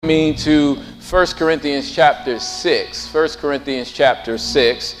me to 1 Corinthians chapter 6. 1 Corinthians chapter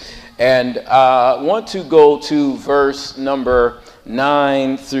 6. And I want to go to verse number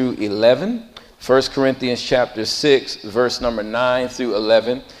 9 through 11. 1 Corinthians chapter 6, verse number 9 through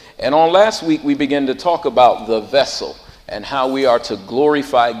 11. And on last week, we began to talk about the vessel and how we are to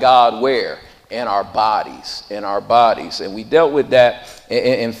glorify God where? In our bodies, And we dealt with that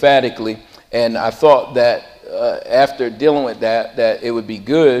emphatically. And I thought that after dealing with that it would be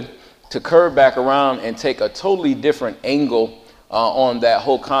good to curve back around and take a totally different angle on that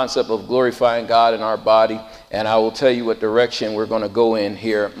whole concept of glorifying God in our body. And I will tell you what direction we're going to go in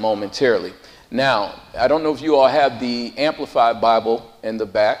here momentarily. Now, I don't know if you all have the Amplified Bible in the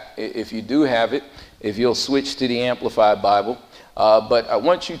back. If you do have it, if you'll switch to the Amplified Bible. But I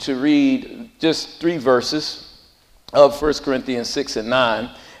want you to read just 3 verses of 1 Corinthians 6 and 9.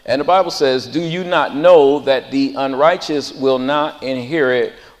 And the Bible says, "Do you not know that the unrighteous will not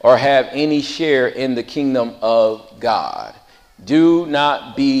inherit or have any share in the kingdom of God? Do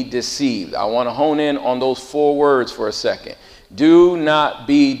not be deceived." I want to hone in on those 4 words for a second. Do not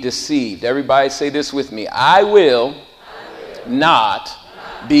be deceived. Everybody say this with me. I will not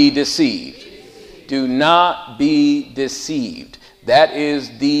be deceived. Do not be deceived. That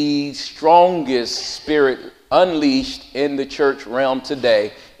is the strongest spirit unleashed in the church realm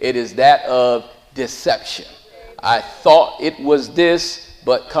today. It is that of deception. I thought it was this,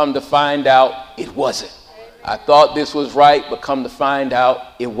 but come to find out it wasn't. I thought this was right, but come to find out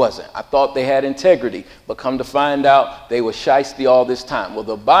it wasn't. I thought they had integrity, but come to find out they were shiesty all this time. Well,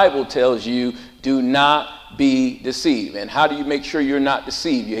 the Bible tells you, do not be deceived. And how do you make sure you're not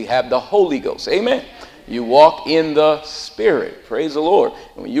deceived? You have the Holy Ghost. Amen. You walk in the Spirit. Praise the Lord.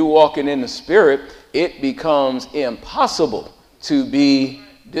 And when you're walking in the Spirit, it becomes impossible to be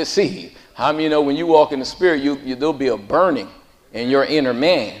deceived. How many know when you walk in the Spirit, there'll be a burning in your inner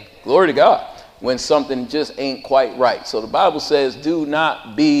man. Glory to God. When something just ain't quite right. So the Bible says, do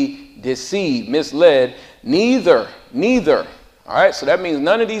not be deceived, misled, neither. All right. So that means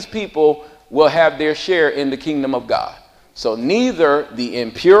none of these people will have their share in the kingdom of God. So neither the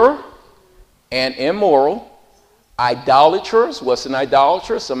impure and immoral, idolaters. What's an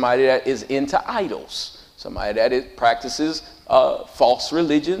idolater? Somebody that is into idols. Somebody that practices false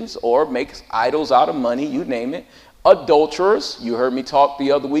religions or makes idols out of money, you name it. Adulterers. You heard me talk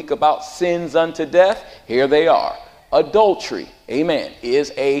the other week about sins unto death. Here they are. Adultery, amen,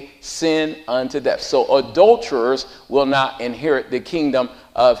 is a sin unto death. So adulterers will not inherit the kingdom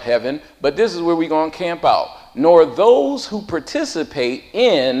of heaven. But this is where we're going to camp out. Nor those who participate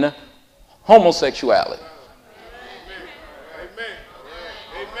in homosexuality.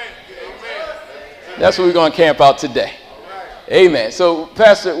 That's where we're going to camp out today. Amen. So,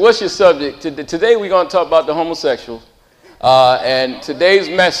 Pastor, what's your subject? Today we're going to talk about the homosexuals. And today's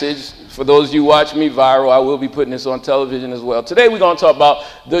message, for those of you watching me viral, I will be putting this on television as well. Today we're going to talk about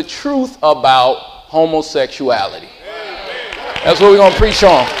the truth about homosexuality. That's what we're going to preach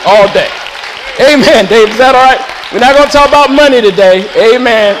on all day. Amen, Dave. Is that all right? We're not going to talk about money today.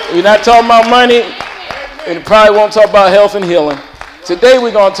 Amen. We're not talking about money. And probably won't talk about health and healing. Today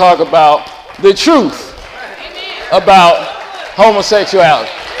we're going to talk about the truth about homosexuality.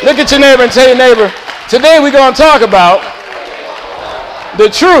 Look at your neighbor and tell your neighbor, today we're going to talk about the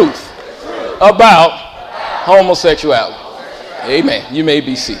truth about homosexuality. Amen. You may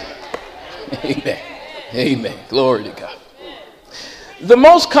be seated. Amen. Amen. Glory to God. The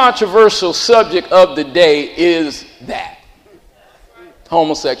most controversial subject of the day is that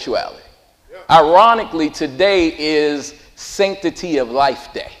homosexuality. Ironically, today is Sanctity of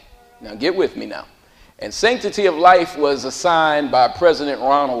Life Day. Now get with me now. And Sanctity of Life was assigned by President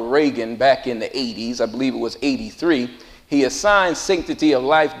Ronald Reagan back in the 80s. I believe it was 83. He assigned Sanctity of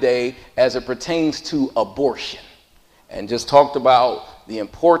Life Day as it pertains to abortion and just talked about the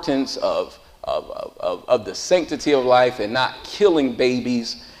importance of the sanctity of life and not killing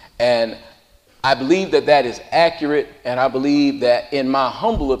babies. And I believe that that is accurate. And I believe that, in my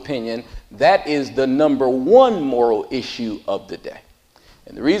humble opinion, that is the number one moral issue of the day.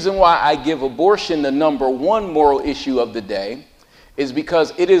 And the reason why I give abortion the number one moral issue of the day is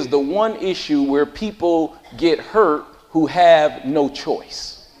because it is the one issue where people get hurt who have no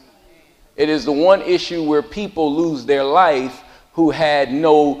choice. It is the one issue where people lose their life who had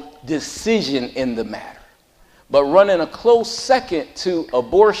no decision in the matter. But running a close second to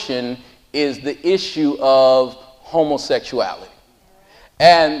abortion is the issue of homosexuality.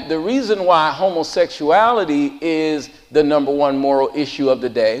 And the reason why homosexuality is the number one moral issue of the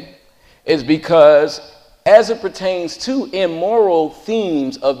day is because, as it pertains to immoral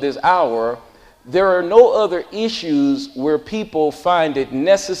themes of this hour, there are no other issues where people find it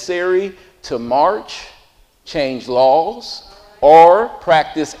necessary to march, change laws, or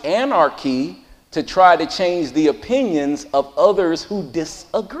practice anarchy to try to change the opinions of others who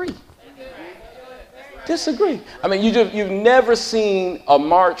disagree. I mean, you've never seen a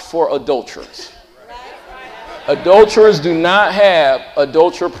march for adulterers. Adulterers do not have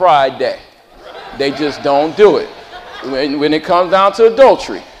Adulterer Pride Day. They just don't do it. When it comes down to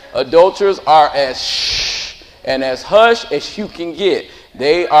adultery, adulterers are as shh and as hush as you can get.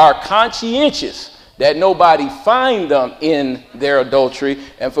 They are conscientious that nobody find them in their adultery.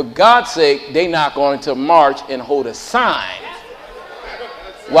 And for God's sake, they not going to march and hold a sign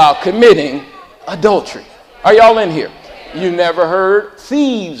while committing adultery. Are y'all in here? You never heard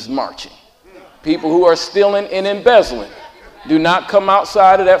thieves marching. People who are stealing and embezzling do not come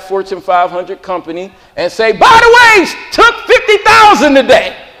outside of that Fortune 500 company and say, by the way, took 50,000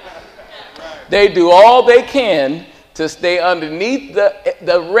 today. They do all they can to stay underneath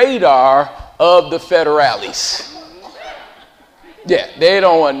the radar of the federales. Yeah, they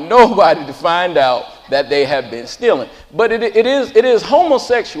don't want nobody to find out that they have been stealing. But it is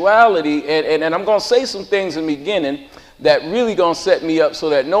homosexuality, and I'm going to say some things in the beginning that really going to set me up so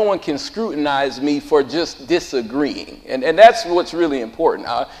that no one can scrutinize me for just disagreeing. And that's what's really important.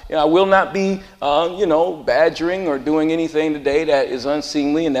 I will not be, badgering or doing anything today that is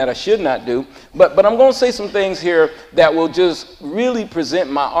unseemly and that I should not do. But I'm going to say some things here that will just really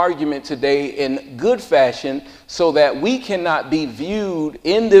present my argument today in good fashion so that we cannot be viewed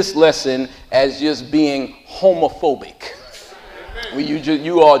in this lesson as just being homophobic.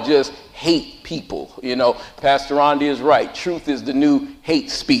 You all just hate people. Pastor Rondi is right. Truth is the new hate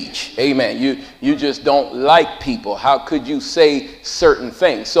speech. Amen. You just don't like people. How could you say certain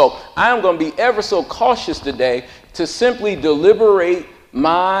things? So I'm going to be ever so cautious today to simply deliberate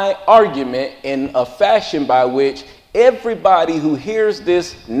my argument in a fashion by which everybody who hears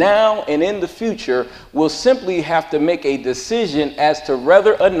this now and in the future will simply have to make a decision as to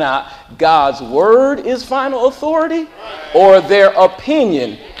whether or not God's word is final authority or their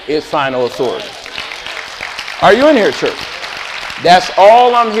opinion is final authority. Are you in here, church? That's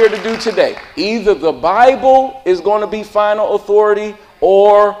all I'm here to do today. Either the Bible is going to be final authority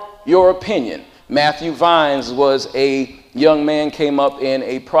or your opinion. Matthew Vines was a young man, came up in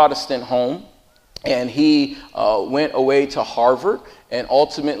a Protestant home, and he went away to Harvard and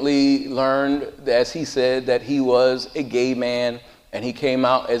ultimately learned, as he said, that he was a gay man, and he came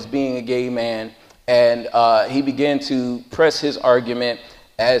out as being a gay man, and he began to press his argument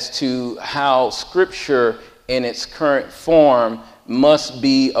as to how Scripture in its current form must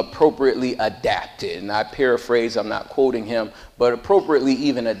be appropriately adapted. And I paraphrase, I'm not quoting him, but appropriately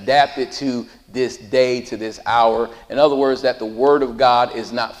even adapted to this day, to this hour. In other words, that the Word of God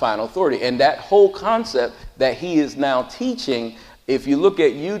is not final authority. And that whole concept that he is now teaching, if you look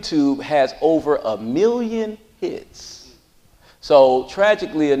at YouTube, has over 1 million hits. So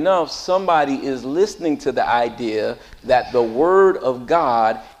tragically enough, somebody is listening to the idea that the Word of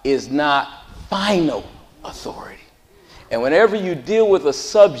God is not final authority. And whenever you deal with a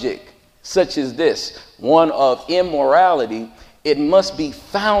subject such as this, one of immorality, it must be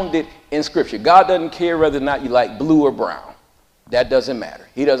founded in Scripture. God doesn't care whether or not you like blue or brown. That doesn't matter.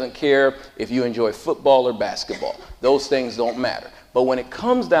 He doesn't care if you enjoy football or basketball. Those things don't matter. But when it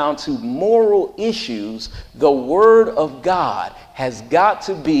comes down to moral issues, the Word of God has got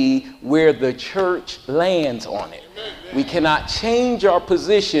to be where the church lands on it. We cannot change our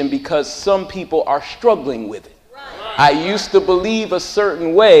position because some people are struggling with it. I used to believe a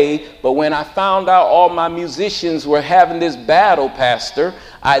certain way, but when I found out all my musicians were having this battle, Pastor,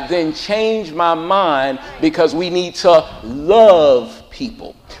 I then changed my mind because we need to love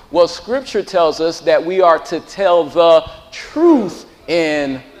people. Well, Scripture tells us that we are to tell the truth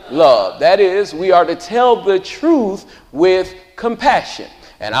in love. That is, we are to tell the truth with compassion.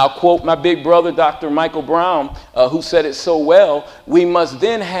 And I'll quote my big brother, Dr. Michael Brown, who said it so well. We must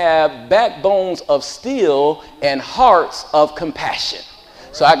then have backbones of steel and hearts of compassion.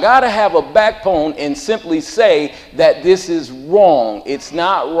 So I got to have a backbone and simply say that this is wrong. It's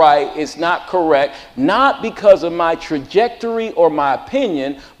not right. It's not correct. Not because of my trajectory or my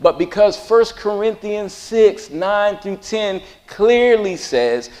opinion, but because 1 Corinthians 6, 9 through 10 clearly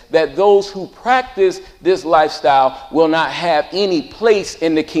says that those who practice this lifestyle will not have any place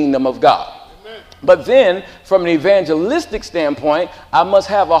in the kingdom of God. But then, from an evangelistic standpoint, I must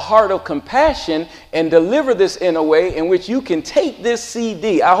have a heart of compassion and deliver this in a way in which you can take this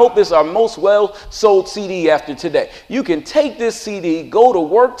CD. I hope it's our most well-sold CD after today. You can take this CD, go to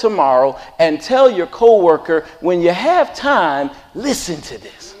work tomorrow, and tell your coworker, when you have time, listen to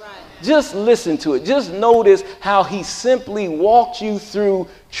this. just listen to it. Just notice how he simply walked you through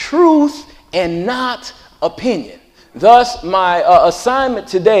truth and not opinion. Thus, my assignment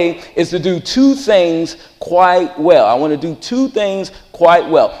today is to do two things quite well. I want to do two things quite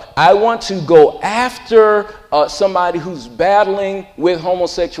well. I want to go after somebody who's battling with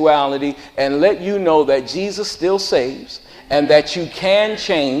homosexuality and let you know that Jesus still saves and that you can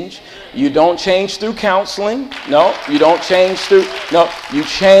change. You don't change through counseling. No, you don't change through, no, you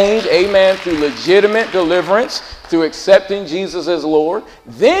change, amen, through legitimate deliverance, through accepting Jesus as Lord.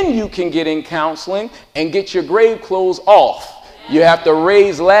 Then you can get in counseling and get your grave clothes off. You have to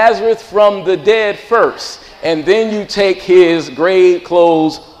raise Lazarus from the dead first, and then you take his grave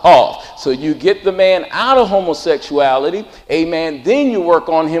clothes off. So you get the man out of homosexuality, amen. Then you work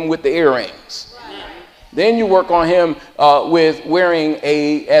on him with the earrings. Then you work on him with wearing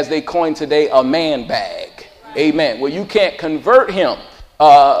as they coin today, a man bag. Amen. Well, you can't convert him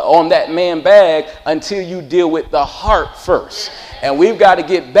on that man bag until you deal with the heart first. And we've got to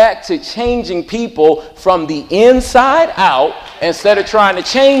get back to changing people from the inside out instead of trying to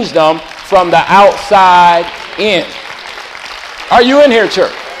change them from the outside in. Are you in here,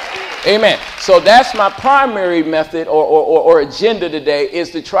 church? Amen. So that's my primary method or agenda today,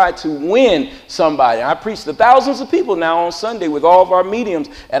 is to try to win somebody. I preach to thousands of people now on Sunday with all of our mediums,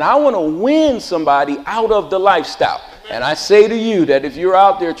 and I want to win somebody out of the lifestyle. And I say to you that if you're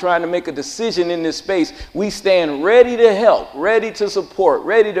out there trying to make a decision in this space, we stand ready to help, ready to support,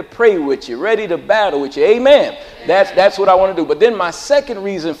 ready to pray with you, ready to battle with you. Amen. That's what I want to do. But then my second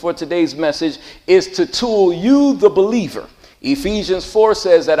reason for today's message is to tool you, the believer. Ephesians 4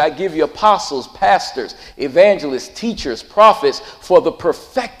 says that I give you apostles, pastors, evangelists, teachers, prophets for the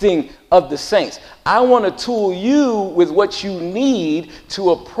perfecting of the saints. I want to tool you with what you need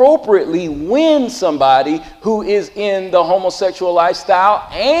to appropriately win somebody who is in the homosexual lifestyle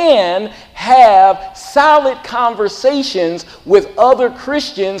and have solid conversations with other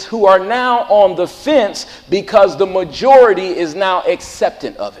Christians who are now on the fence because the majority is now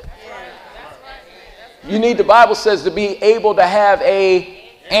acceptant of it. You need, the Bible says, to be able to have a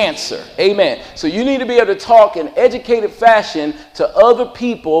answer. Amen. So you need to be able to talk in educated fashion to other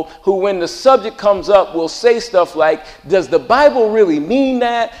people who, when the subject comes up, will say stuff like, does the Bible really mean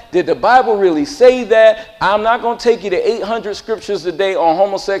that? Did the Bible really say that? I'm not going to take you to 800 scriptures today on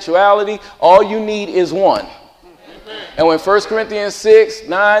homosexuality. All you need is one. And when 1 Corinthians 6,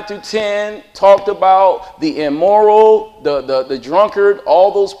 9 through 10 talked about the immoral, the drunkard,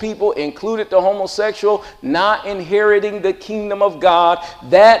 all those people, included the homosexual, not inheriting the kingdom of God,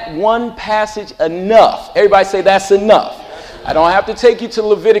 that one passage enough. Everybody say that's enough. I don't have to take you to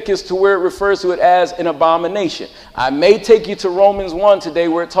Leviticus to where it refers to it as an abomination. I may take you to Romans 1 today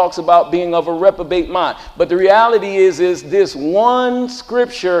where it talks about being of a reprobate mind. But the reality is this one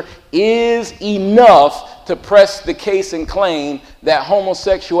scripture is enough to press the case and claim that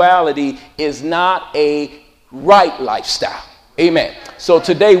homosexuality is not a right lifestyle. Amen. So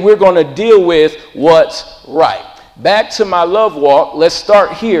today we're going to deal with what's right. Back to my love walk, let's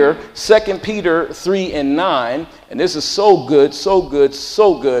start here, 2 Peter 3 and 9. And this is so good, so good,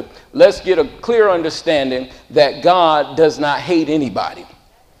 so good. Let's get a clear understanding that God does not hate anybody.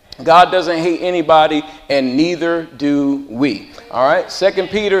 God doesn't hate anybody, and neither do we. All right, 2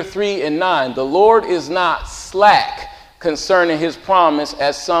 Peter 3 and 9. The Lord is not slack concerning his promise,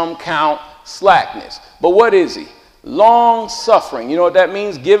 as some count slackness. But what is he? Long suffering. You know what that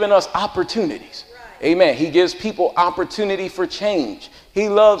means? Giving us opportunities. Amen. He gives people opportunity for change. He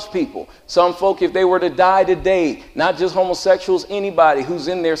loves people. Some folk, if they were to die today, not just homosexuals, anybody who's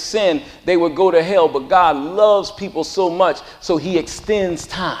in their sin, they would go to hell. But God loves people so much, so he extends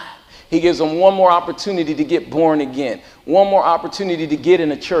time. He gives them one more opportunity to get born again, one more opportunity to get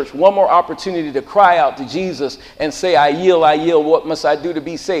in a church, one more opportunity to cry out to Jesus and say, I yield, what must I do to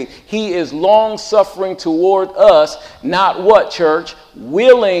be saved? He is long suffering toward us, not what, church?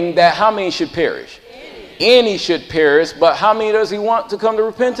 Willing that how many should perish? Any should perish, but how many does he want to come to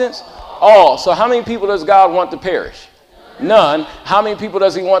repentance? All. So how many people does God want to perish? None. How many people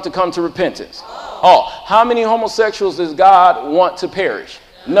does he want to come to repentance? All. How many homosexuals does God want to perish?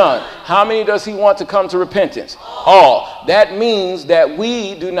 None. How many does he want to come to repentance? All. That means that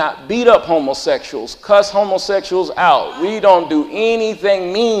we do not beat up homosexuals, cuss homosexuals out. We don't do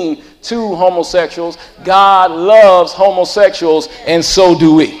anything mean to homosexuals. God loves homosexuals, and so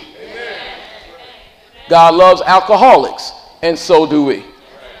do we. God loves alcoholics, and so do we.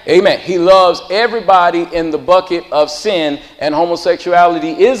 Amen. He loves everybody in the bucket of sin, and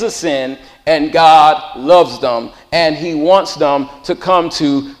homosexuality is a sin, and God loves them, and he wants them to come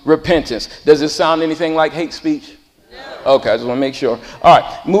to repentance. Does it sound anything like hate speech? No. Okay, I just want to make sure. All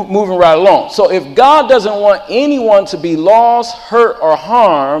right, moving right along. So if God doesn't want anyone to be lost, hurt, or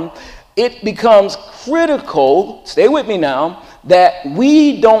harmed, it becomes critical, stay with me now, that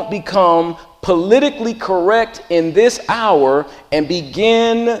we don't become politically correct in this hour and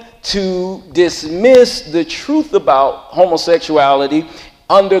begin to dismiss the truth about homosexuality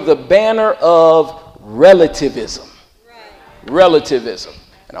under the banner of relativism. Relativism.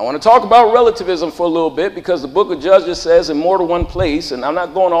 And I want to talk about relativism for a little bit because the book of Judges says in more than one place, and I'm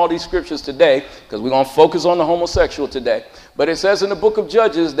not going to all these scriptures today because we're going to focus on the homosexual today, but it says in the book of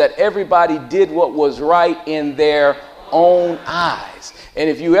Judges that everybody did what was right in their own eyes. And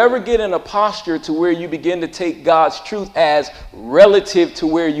if you ever get in a posture to where you begin to take God's truth as relative to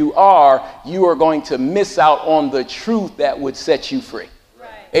where you are going to miss out on the truth that would set you free. Right.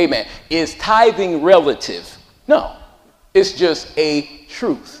 Amen. Is tithing relative? No, it's just a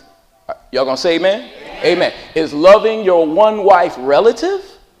truth. Y'all gonna say amen? Amen? Amen. Is loving your one wife relative,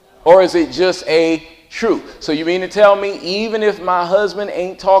 or is it just a truth? So you mean to tell me even if my husband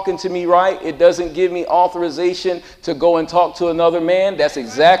ain't talking to me right, it doesn't give me authorization to go and talk to another man? That's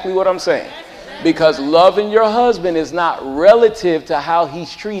exactly what I'm saying. Because loving your husband is not relative to how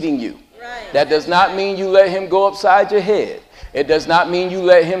he's treating you. That does not mean you let him go upside your head. It does not mean you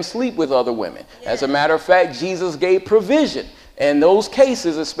let him sleep with other women. As a matter of fact, Jesus gave provision in those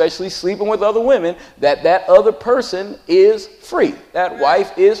cases, especially sleeping with other women, that other person is free. That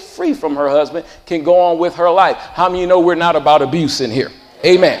wife is free from her husband, can go on with her life. How many of you know we're not about abuse in here?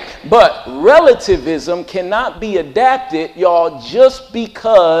 Amen. But relativism cannot be adapted, y'all, just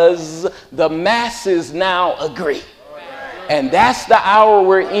because the masses now agree. And that's the hour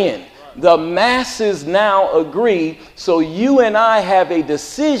we're in. The masses now agree, so you and I have a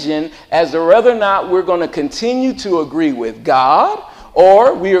decision as to whether or not we're going to continue to agree with God,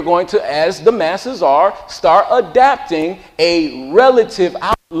 or we are going to, as the masses are, start adapting a relative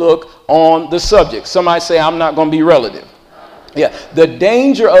outlook on the subject. Somebody say, I'm not going to be relative. Yeah, the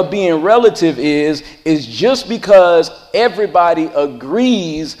danger of being relative is just because everybody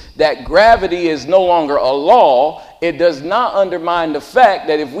agrees that gravity is no longer a law, it does not undermine the fact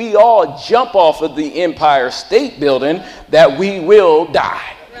that if we all jump off of the Empire State Building, that we will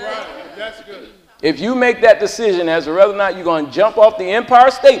die. Right. That's good. If you make that decision as to whether or not you're going to jump off the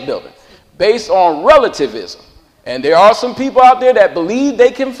Empire State Building based on relativism, and there are some people out there that believe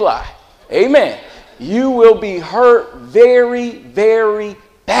they can fly, amen, you will be hurt very, very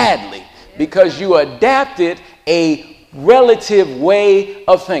badly because you adapted a relative way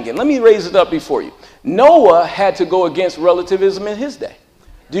of thinking. Let me raise it up before you. Noah had to go against relativism in his day.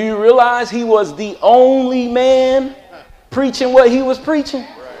 Do you realize he was the only man preaching what he was preaching?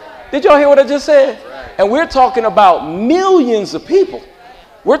 Did y'all hear what I just said? And we're talking about millions of people.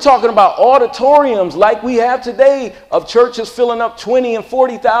 We're talking about auditoriums like we have today of churches filling up 20 and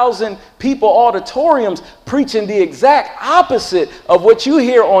 40,000 people auditoriums preaching the exact opposite of what you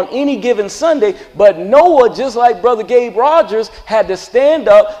hear on any given Sunday. But Noah, just like Brother Gabe Rogers, had to stand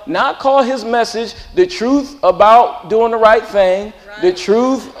up, not call his message the truth about doing the right thing, the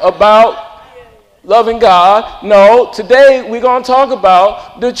truth about loving God. No, today we're going to talk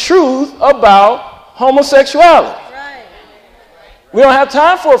about the truth about homosexuality. We don't have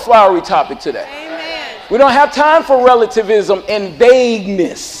time for a flowery topic today. Amen. We don't have time for relativism and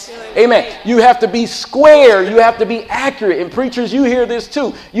vagueness. Amen. You have to be square. You have to be accurate. And preachers, you hear this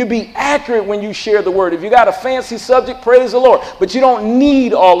too. You be accurate when you share the word. If you got a fancy subject, praise the Lord. But you don't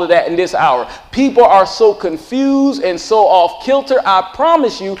need all of that in this hour. People are so confused and so off kilter. I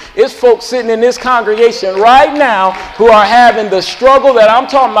promise you, it's folks sitting in this congregation right now who are having the struggle that I'm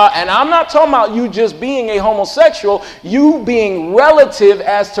talking about. And I'm not talking about you just being a homosexual, you being relative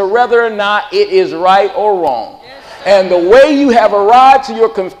as to whether or not it is right or wrong. And the way you have arrived to your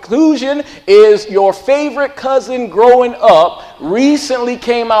conclusion is your favorite cousin growing up recently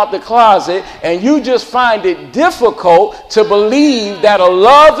came out the closet, and you just find it difficult to believe that a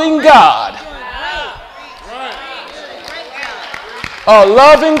loving God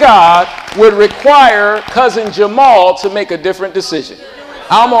would require cousin Jamal to make a different decision.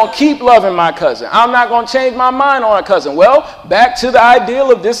 I'm going to keep loving my cousin. I'm not going to change my mind on a cousin. Well, back to the ideal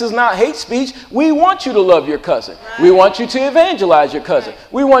of this is not hate speech. We want you to love your cousin. We want you to evangelize your cousin.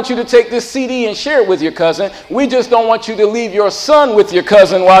 We want you to take this CD and share it with your cousin. We just don't want you to leave your son with your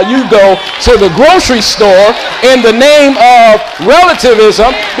cousin while you go to the grocery store in the name of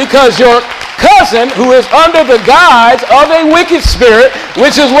relativism, because your cousin, who is under the guise of a wicked spirit,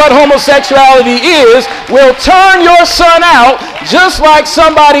 which is what homosexuality is, will turn your son out just like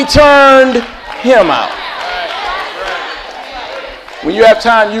somebody turned him out. When you have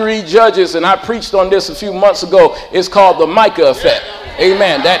time, you read Judges, and I preached on this a few months ago. It's called the Micah effect.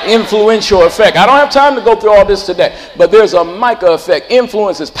 Amen. That influential effect. I don't have time to go through all this today, but there's a Micah effect.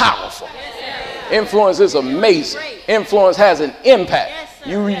 Influence is powerful. Influence is amazing. Influence has an impact.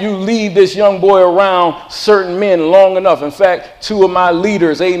 You lead this young boy around certain men long enough. In fact, two of my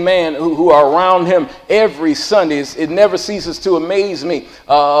leaders, amen, who are around him every Sunday. It never ceases to amaze me.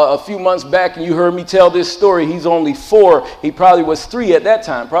 A few months back, and you heard me tell this story. He's only 4. He probably was 3 at that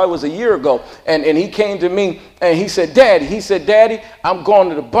time. Probably was a year ago. And he came to me and he said, Daddy, I'm going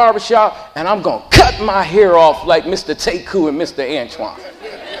to the barbershop and I'm going to cut my hair off like Mr. Teku and Mr. Antoine.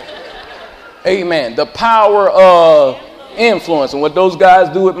 Amen. The power of influence. And what those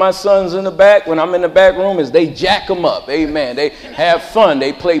guys do with my sons in the back when I'm in the back room is they jack them up. Amen. They have fun.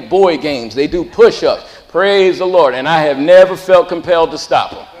 They play boy games. They do push-ups. Praise the Lord. And I have never felt compelled to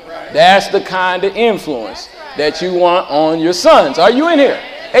stop them. That's the kind of influence that you want on your sons. Are you in here?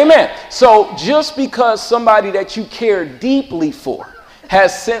 Amen. So just because somebody that you care deeply for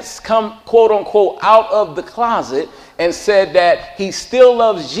has since come, quote unquote, out of the closet and said that he still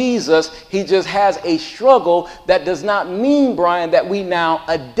loves Jesus, he just has a struggle, that does not mean, Brian, that we now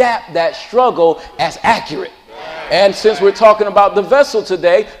adapt that struggle as accurate. And since we're talking about the vessel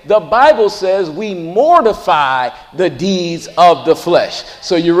today, the Bible says we mortify the deeds of the flesh.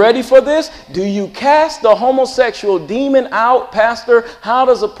 So you ready for this? Do you cast the homosexual demon out, Pastor? How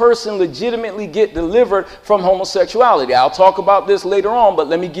does a person legitimately get delivered from homosexuality? I'll talk about this later on, but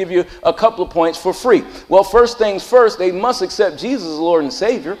let me give you a couple of points for free. Well, first things first, they must accept Jesus as Lord and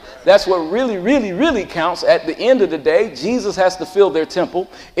Savior. That's what really, really, really counts. At the end of the day, Jesus has to fill their temple.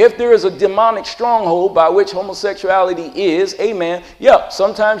 If there is a demonic stronghold by which homosexuality is, amen, yep,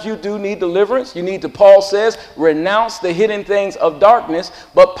 sometimes you do need deliverance. You need to, Paul says, renounce the hidden things of darkness.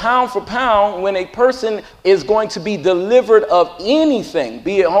 But pound for pound, when a person is going to be delivered of anything,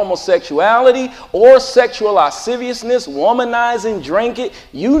 be it homosexuality or sexual lasciviousness, womanizing, drinking,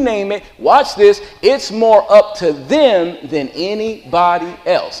 you name it, watch this, it's more up to them than anybody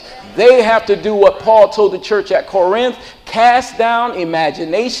else. They have to do what Paul told the church at Corinth: cast down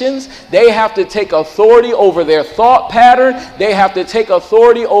imaginations. They have to take authority over their thought pattern. They have to take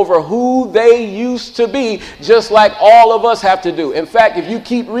authority over who they used to be, just like all of us have to do. In fact, if you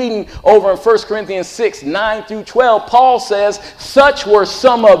keep reading over in 1 Corinthians 6, 9 through 12, Paul says, such were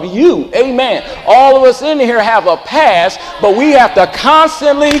some of you. Amen. All of us in here have a past, but we have to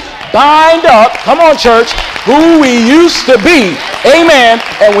constantly bind up, come on church, who we used to be. Amen.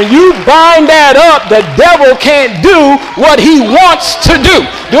 And when you bind that up, the devil can't do what he wants to do.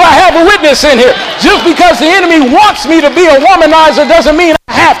 Do I have a witness in here? Just because the enemy wants me to be a womanizer doesn't mean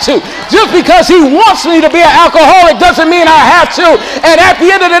I have to. Just because he wants me to be an alcoholic doesn't mean I have to. And at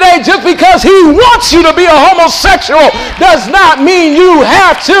the end of the day, just because he wants you to be a homosexual does not mean you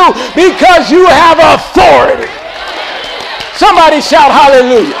have to, because you have authority. Somebody shout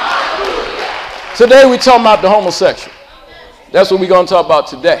hallelujah. Today we're talking about the homosexual. That's what we're going to talk about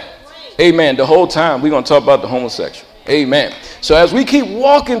today. Amen. The whole time we're going to talk about the homosexual. Amen. So as we keep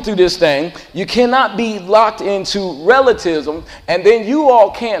walking through this thing, you cannot be locked into relativism, and then you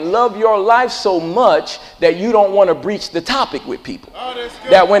all can't love your life so much that you don't want to breach the topic with people.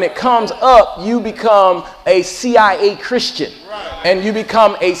 That when it comes up, you become a CIA Christian, and you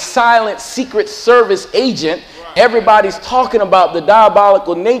become a silent Secret Service agent. Everybody's talking about the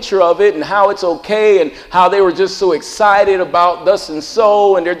diabolical nature of it and how it's okay, and how they were just so excited about thus and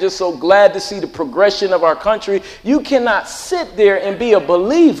so, and they're just so glad to see the progression of our country. You cannot sit there and be a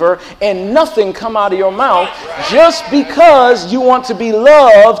believer and nothing come out of your mouth just because you want to be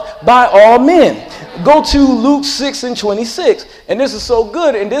loved by all men. Go to Luke 6 and 26. And this is so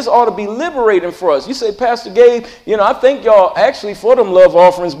good, and this ought to be liberating for us. You say, Pastor Gabe, I thank y'all actually for them love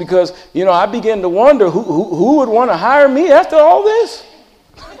offerings, because, I begin to wonder who would want to hire me after all this?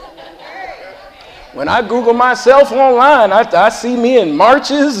 When I Google myself online, I see me in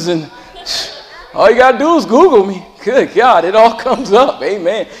marches, and all you got to do is Google me. Good God, it all comes up.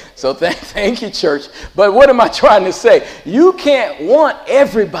 Amen. So thank you, church. But what am I trying to say? You can't want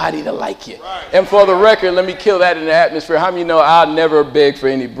everybody to like you. Right. And for the record, let me kill that in the atmosphere. How many know I'll never beg for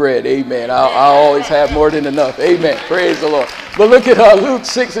any bread? Amen. I'll always have more than enough. Amen. Praise the Lord. But look at Luke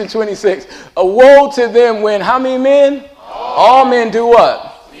 6 and 26. A woe to them when how many men? All men do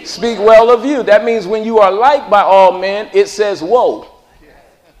what? Speak well of you. That means when you are liked by all men, it says woe.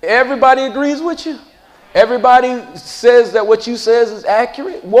 Everybody agrees with you. Everybody says that what you says is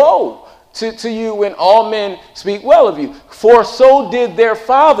accurate. Whoa. to you when all men speak well of you. For so did their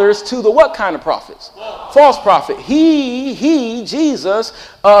fathers to the what kind of prophets? False prophet. He, Jesus,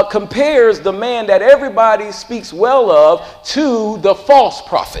 compares the man that everybody speaks well of to the false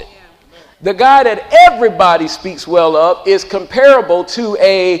prophet. The guy that everybody speaks well of is comparable to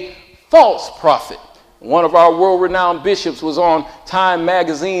a false prophet. One of our world-renowned bishops was on Time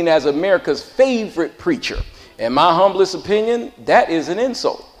magazine as America's favorite preacher. In my humblest opinion, that is an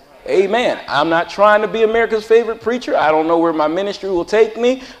insult. Amen. I'm not trying to be America's favorite preacher. I don't know where my ministry will take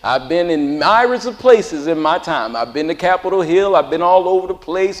me. I've been in myriads of places in my time. I've been to Capitol Hill. I've been all over the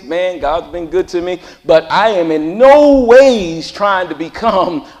place. Man, God's been good to me. But I am in no ways trying to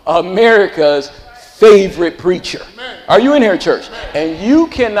become America's favorite preacher. Are you in here, church? And you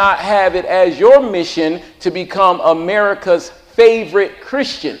cannot have it as your mission to become America's favorite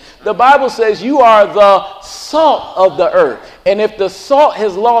Christian. The Bible says you are the salt of the earth. And if the salt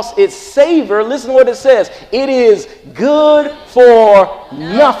has lost its savor, listen to what it says. It is good for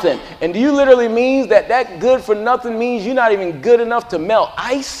nothing. And do you literally mean that good for nothing means you're not even good enough to melt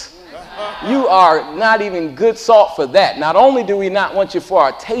ice? You are not even good salt for that. Not only do we not want you for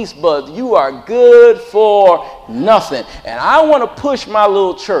our taste buds, you are good for nothing. And I want to push my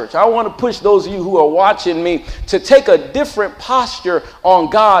little church. I want to push those of you who are watching me to take a different posture on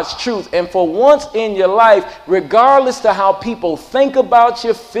God's truth. And for once in your life, regardless to how people think about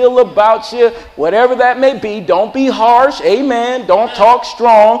you, feel about you, whatever that may be, don't be harsh. Amen. Don't talk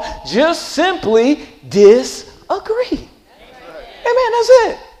strong. Just simply disagree. Amen. That's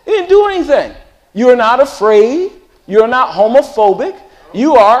it. You didn't do anything. You're not afraid. You're not homophobic.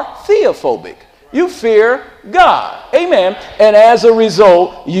 You are theophobic. You fear God. Amen. And as a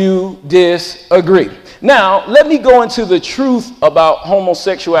result, you disagree. Now, let me go into the truth about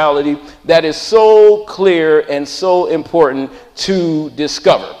homosexuality that is so clear and so important to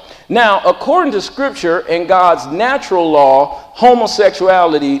discover. Now, according to Scripture and God's natural law,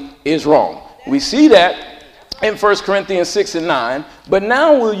 homosexuality is wrong. We see that in 1 Corinthians 6 and 9. But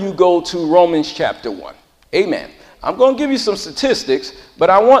now will you go to Romans chapter 1. Amen. I'm going to give you some statistics, but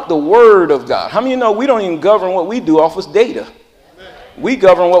I want the word of God. How many of you know we don't even govern what we do off of data? We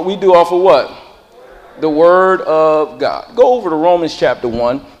govern what we do off of what? The word of God. Go over to Romans chapter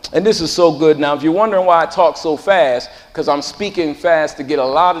 1. And this is so good. Now, if you're wondering why I talk so fast, because I'm speaking fast to get a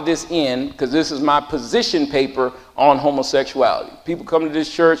lot of this in, because this is my position paper on homosexuality. People come to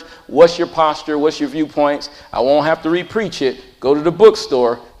this church, what's your posture, what's your viewpoints? I won't have to re-preach it. Go to the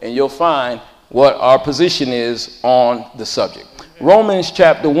bookstore and you'll find what our position is on the subject. Romans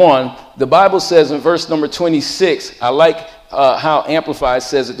chapter 1, the Bible says in verse number 26, I like how Amplified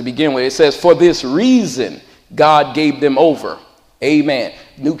says it to begin with. It says, for this reason God gave them over. Amen.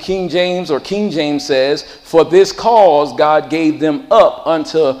 New King James or King James says, for this cause God gave them up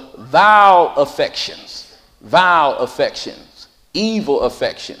unto vile affections, evil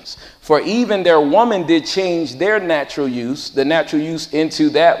affections. For even their woman did change their natural use, the natural use into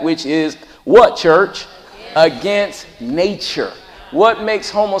that which is what, church? Against nature. What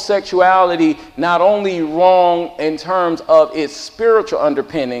makes homosexuality not only wrong in terms of its spiritual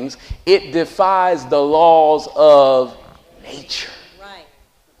underpinnings, it defies the laws of nature. Right.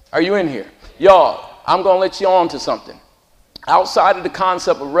 Are you in here? Y'all, I'm going to let you on to something. Outside of the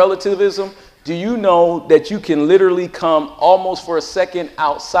concept of relativism, do you know that you can literally come almost for a second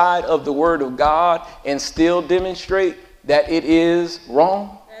outside of the word of God and still demonstrate that it is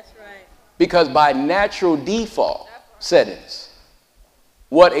wrong? That's right. Because by natural default settings,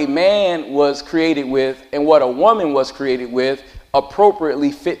 what a man was created with and what a woman was created with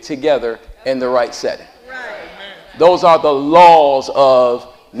appropriately fit together in the right setting. Right. Those are the laws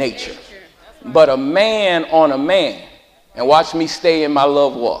of nature. But a man on a man, and watch me stay in my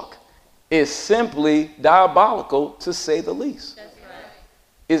love walk, is simply diabolical, to say the least. That's right.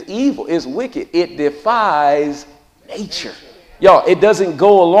 It's evil, it's wicked, it defies nature. Y'all, it doesn't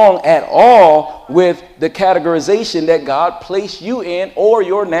go along at all with the categorization that God placed you in or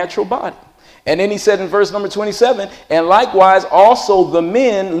your natural body. And then he said in verse number 27, and likewise also the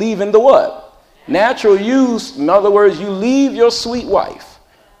men leaving the what? Natural use. In other words, you leave your sweet wife.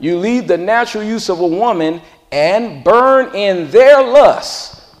 You leave the natural use of a woman and burn in their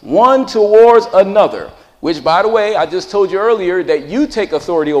lusts one towards another. Which, by the way, I just told you earlier that you take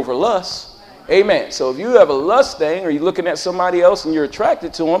authority over lust. Amen. So if you have a lust thing or you're looking at somebody else and you're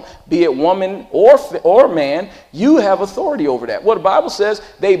attracted to them, be it woman or man, you have authority over that. What the Bible says,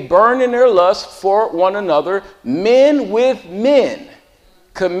 they burn in their lust for one another, men with men,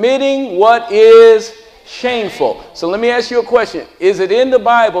 committing what is shameful. So let me ask you a question. Is it in the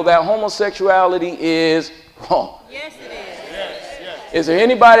Bible that homosexuality is wrong? Yes, it is. Yes. Is there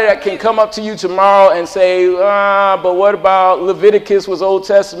anybody that can come up to you tomorrow and say, but what about Leviticus was Old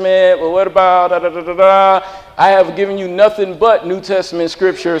Testament? But what about da, da, da, da, da? I have given you nothing but New Testament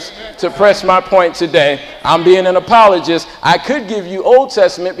scriptures to press my point today. I'm being an apologist. I could give you Old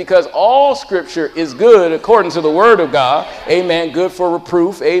Testament because all scripture is good according to the word of God. Amen. Good for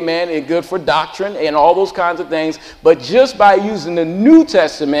reproof. Amen. And good for doctrine and all those kinds of things. But just by using the New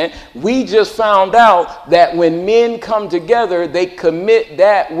Testament, we just found out that when men come together, they commit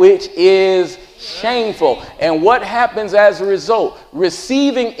that which is shameful. And what happens as a result?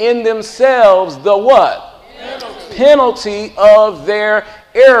 Receiving in themselves the what? Penalty of their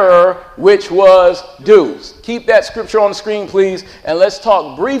error, which was dues. Keep that scripture on the screen, please. And let's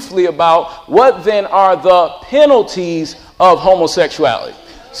talk briefly about what then are the penalties of homosexuality.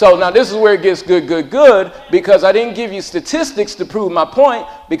 So now this is where it gets good, because I didn't give you statistics to prove my point,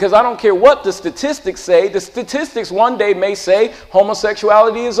 because I don't care what the statistics say. The statistics one day may say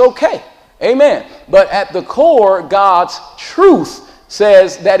homosexuality is okay. Amen. But at the core, God's truth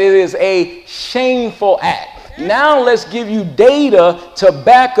says that it is a shameful act. Now let's give you data to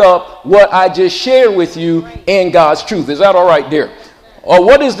back up what I just shared with you in God's truth. Is that all right there? Or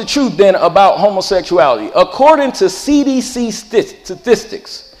what is the truth then about homosexuality? According to CDC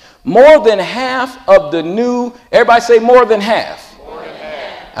statistics, more than half of the new, everybody say more than half. More than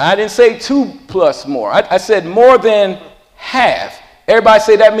half. I didn't say 2 plus more. I said more than half. Everybody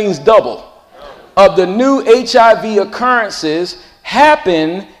say that means double. Of the new HIV occurrences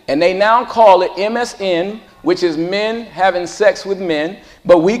happen, and they now call it MSN, which is men having sex with men,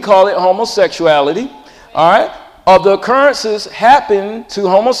 but we call it homosexuality. All right. Of the occurrences happen to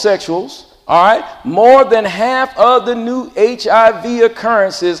homosexuals. All right. More than half of the new HIV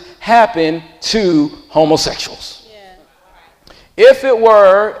occurrences happen to homosexuals. Yeah. If it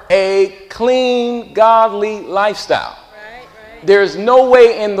were a clean, godly lifestyle, there's no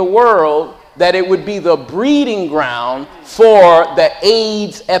way in the world that it would be the breeding ground for the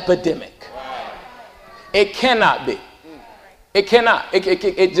AIDS epidemic. It cannot be. It cannot.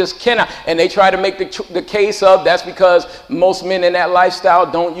 It just cannot. And they try to make the case of that's because most men in that lifestyle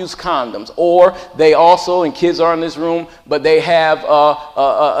don't use condoms. Or they also, and kids are in this room, but they have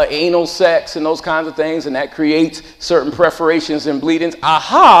anal sex and those kinds of things, and that creates certain perforations and bleedings.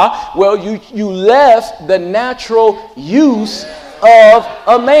 Aha! Well, you left the natural use of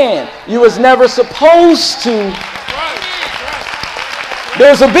a man. You was never supposed to.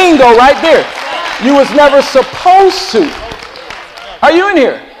 There's a bingo right there. You was never supposed to. Are you in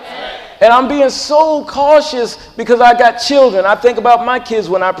here? And I'm being so cautious because I got children. I think about my kids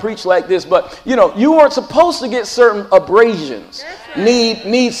when I preach like this. But, you weren't supposed to get certain abrasions,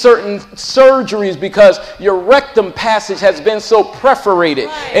 need certain surgeries because your rectum passage has been so perforated.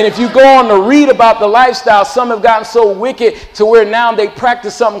 And if you go on to read about the lifestyle, some have gotten so wicked to where now they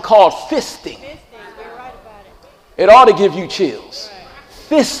practice something called fisting. It ought to give you chills.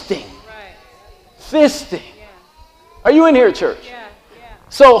 Fisting. Fisting. Are you in here, church?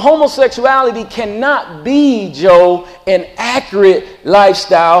 So homosexuality cannot be, Joe, an accurate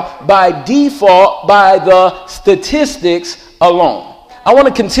lifestyle by default by the statistics alone. I want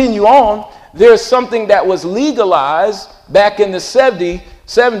to continue on. There's something that was legalized back in the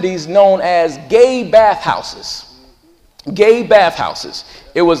 70s known as gay bathhouses. Gay bathhouses.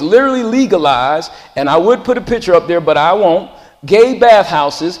 It was literally legalized, and I would put a picture up there, but I won't. Gay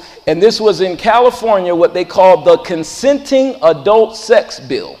bathhouses, and this was in California, what they called the Consenting Adult Sex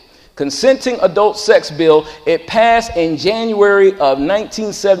Bill. Consenting Adult Sex Bill. It passed in January of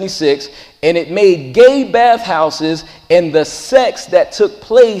 1976, and it made gay bathhouses and the sex that took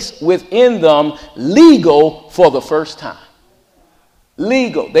place within them legal for the first time.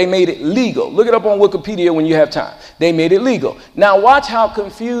 Legal. They made it legal. Look it up on Wikipedia when you have time. They made it legal. Now watch how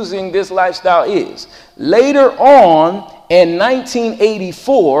confusing this lifestyle is. Later on, in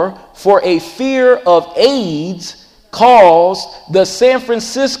 1984, for a fear of AIDS, caused the San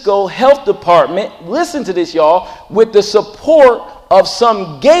Francisco Health Department, listen to this, y'all, with the support of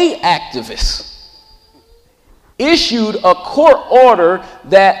some gay activists, issued a court order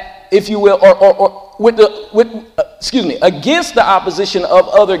that, if you will, against the opposition of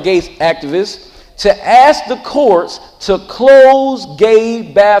other gay activists, to ask the courts to close gay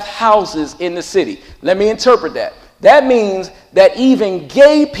bathhouses in the city. Let me interpret that. That means that even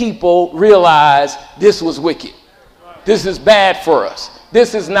gay people realize this was wicked. This is bad for us.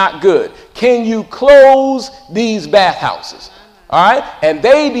 This is not good. Can you close these bathhouses? All right? And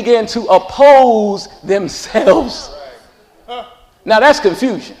they began to oppose themselves. Now that's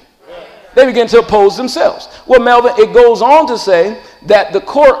confusion. They begin to oppose themselves. Well, Melvin, it goes on to say that the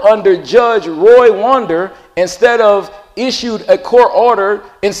court under Judge Roy Wander, instead of issued a court order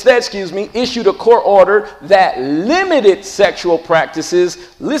that limited sexual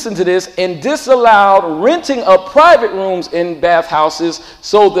practices, listen to this, and disallowed renting of private rooms in bathhouses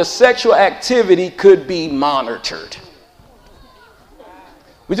so the sexual activity could be monitored.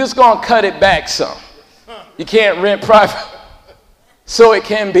 We're just going to cut it back some. You can't rent private, so it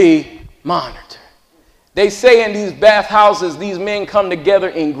can be monitored. They say in these bathhouses, these men come together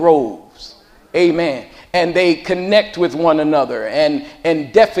in groves. Amen. And they connect with one another and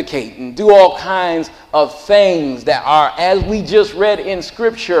defecate and do all kinds of things that are, as we just read in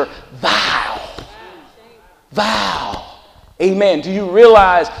Scripture, vile. Vile. Amen. Do you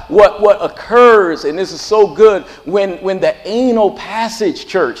realize what occurs, and this is so good, when the anal passage,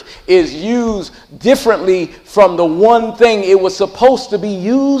 church, is used differently from the one thing it was supposed to be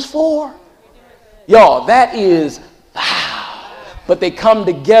used for? Y'all, that is vile. But they come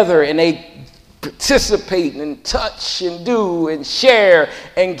together and they participate and touch and do and share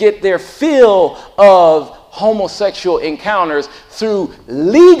and get their fill of homosexual encounters through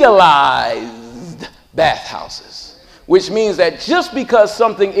legalized bathhouses. Which means that just because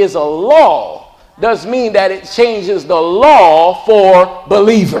something is a law does mean that it changes the law for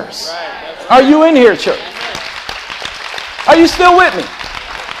believers. Right. Are you in here, church? Are you still with me?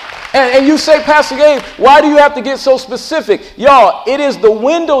 And you say, Pastor Gabe, why do you have to get so specific? Y'all, it is the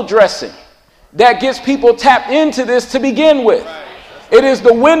window dressing that gets people tapped into this to begin with. It is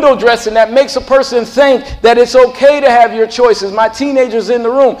the window dressing that makes a person think that it's okay to have your choices. My teenagers in the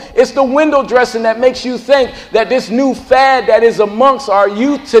room, it's the window dressing that makes you think that this new fad that is amongst our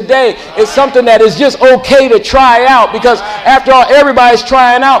youth today is something that is just okay to try out, because after all, everybody's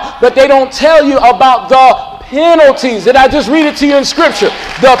trying out, but they don't tell you about the penalties. Did I just read it to you in Scripture?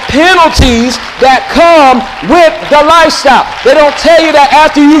 The penalties that come with the lifestyle. They don't tell you that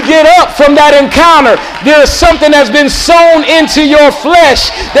after you get up from that encounter, there's something that's been sown into your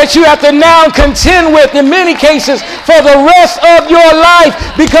flesh that you have to now contend with, in many cases, for the rest of your life,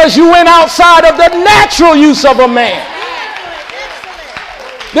 because you went outside of the natural use of a man.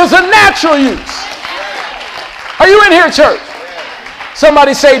 There's a natural use. Are you in here, church?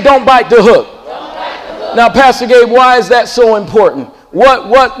 Somebody say, don't bite the hook. Now, Pastor Gabe, why is that so important?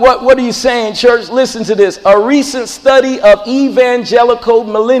 What are you saying, church? Listen to this. A recent study of evangelical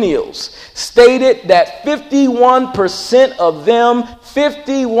millennials stated that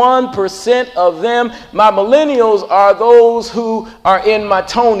 51% of them, my millennials are those who are in my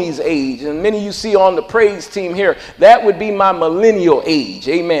Tony's age. And many you see on the praise team here, that would be my millennial age.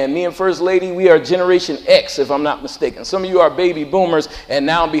 Amen. Me and First Lady, we are Generation X, if I'm not mistaken. Some of you are baby boomers, and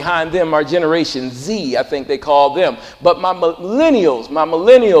now behind them are Generation Z, I think they call them. But my millennials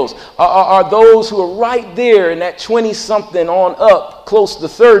are those who are right there in that 20-something on up, close to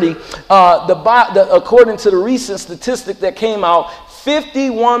 30. According to the recent statistic that came out,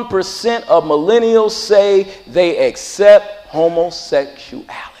 51% of millennials say they accept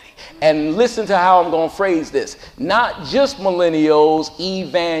homosexuality. And listen to how I'm going to phrase this. Not just millennials,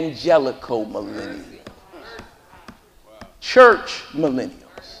 evangelical millennials. Church millennials.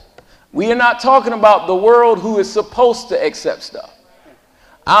 We are not talking about the world who is supposed to accept stuff.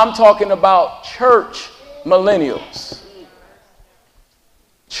 I'm talking about church millennials.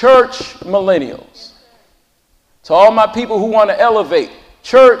 Church millennials. To all my people who want to elevate,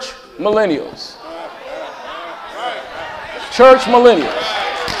 church millennials. Church millennials.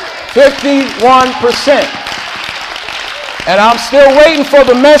 51%. And I'm still waiting for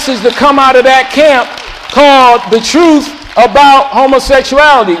the message to come out of that camp called The Truth About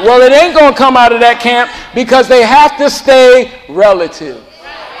Homosexuality. Well, it ain't going to come out of that camp because they have to stay relative.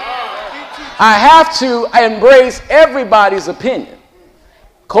 I have to embrace everybody's opinion.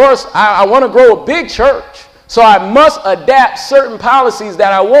 Of course, I want to grow a big church. So I must adapt certain policies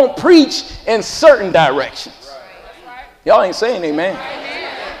that I won't preach in certain directions. Y'all ain't saying amen.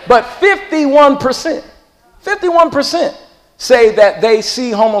 But 51% say that they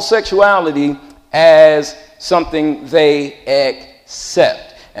see homosexuality as something they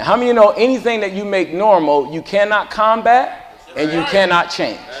accept. And how many of you know anything that you make normal, you cannot combat and you cannot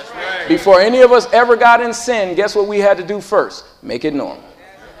change? Before any of us ever got in sin, guess what we had to do first? Make it normal.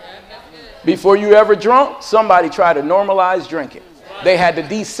 Before you ever drunk, somebody tried to normalize drinking. They had to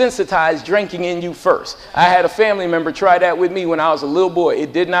desensitize drinking in you first. I had a family member try that with me when I was a little boy.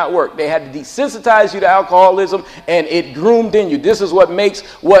 It did not work. They had to desensitize you to alcoholism, and it groomed in you. This is what makes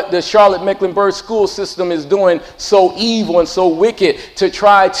what the Charlotte Mecklenburg school system is doing so evil and so wicked, to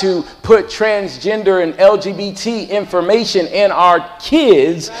try to put transgender and LGBT information in our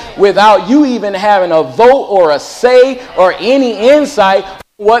kids without you even having a vote or a say or any insight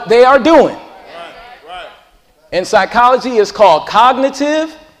what they are doing. In psychology, it's called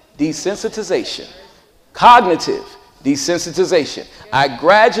cognitive desensitization. Cognitive desensitization. I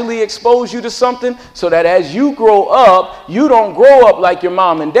gradually expose you to something so that as you grow up, you don't grow up like your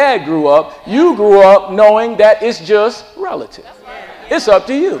mom and dad grew up. You grew up knowing that it's just relative. It's up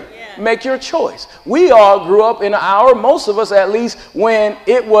to you. Make your choice. We all grew up in an hour, most of us at least, when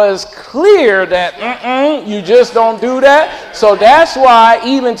it was clear that you just don't do that. So that's why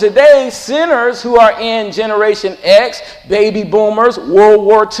even today, sinners who are in Generation X, baby boomers, World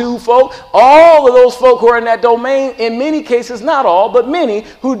War II folk, all of those folk who are in that domain, in many cases, not all, but many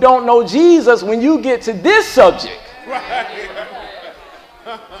who don't know Jesus, when you get to this subject,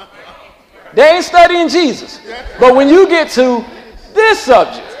 they ain't studying Jesus. But when you get to this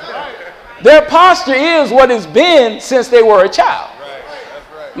subject, their posture is what it's been since they were a child.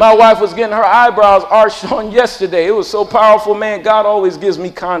 My wife was getting her eyebrows arched on yesterday. It was so powerful, man. God always gives me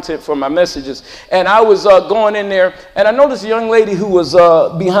content for my messages. And I was going in there, and I noticed a young lady who was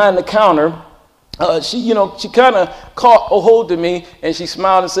behind the counter. She kind of caught a hold of me, and she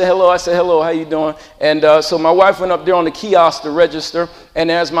smiled and said hello. I said, hello, how you doing? And so my wife went up there on the kiosk to register.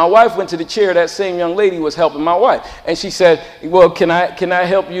 And as my wife went to the chair, that same young lady was helping my wife. And she said, well, can I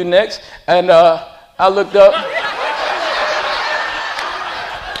help you next? And I looked up.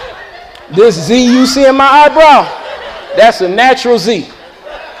 This Z you see in my eyebrow, that's a natural Z.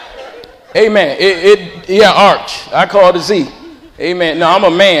 Amen. Arch. I call it a Z. Amen. No, I'm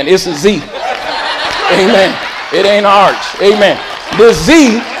a man. It's a Z. Amen. It ain't arch. Amen. The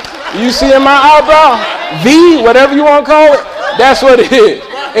Z you see in my eyebrow, V, whatever you want to call it, that's what it is.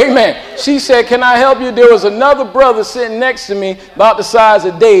 Amen. She said, can I help you? There was another brother sitting next to me about the size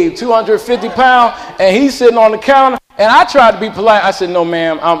of Dave, 250 pounds, and he's sitting on the counter. And I tried to be polite. I said, no,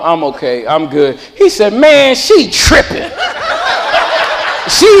 ma'am, I'm okay. I'm good. He said, man, she tripping.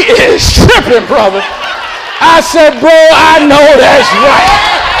 She is tripping, brother. I said, bro, I know that's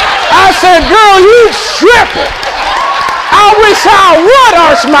right. I said, girl, you tripping. I wish I would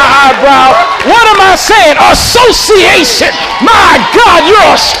arch my eyebrow. What am I saying? Association. My God,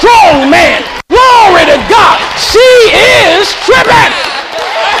 you're a strong man. Glory to God. She is tripping.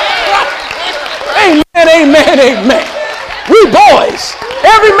 Amen, amen, amen. We boys.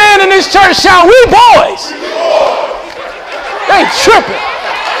 Every man in this church shout, we boys. They tripping.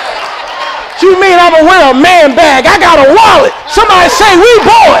 You mean I'm gonna wear a man bag? I got a wallet. Somebody say we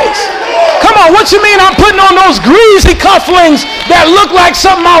boys. Come on, what you mean I'm putting on those greasy cufflinks that look like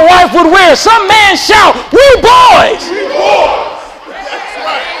something my wife would wear? Some man shout, we boys. We boys.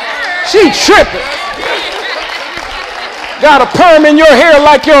 She tripping. Got a perm in your hair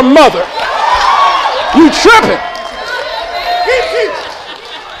like your mother. You tripping.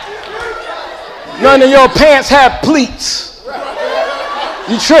 None of your pants have pleats.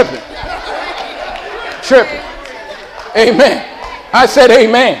 You tripping. Tripping. Amen. I said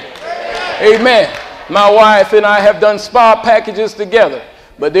amen. Amen. My wife and I have done spa packages together,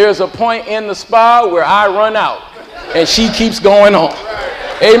 but there's a point in the spa where I run out and she keeps going on.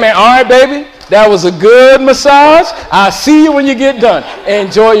 Amen. All right, baby. That was a good massage. I'll see you when you get done.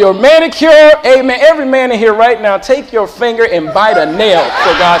 Enjoy your manicure. Amen. Every man in here right now, take your finger and bite a nail,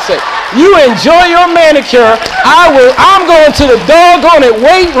 for God's sake. You enjoy your manicure. I'm going to the doggone it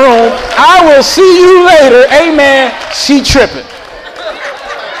weight room. I will see you later. Amen. She tripping.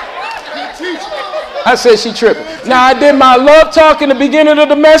 I said she tripping. Now, I did my love talk in the beginning of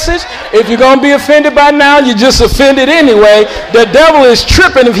the message. If you're going to be offended by now, you're just offended anyway. The devil is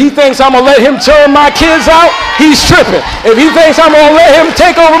tripping. If he thinks I'm going to let him turn my kids out, he's tripping. If he thinks I'm going to let him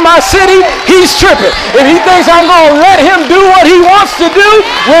take over my city, he's tripping. If he thinks I'm going to let him do what he wants to do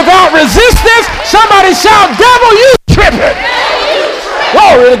without resistance, somebody shout, devil, you tripping.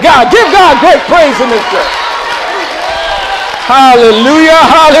 Glory to God. Give God great praise in this church. Hallelujah,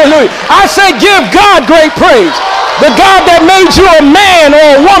 hallelujah. I say give God great praise. The God that made you a man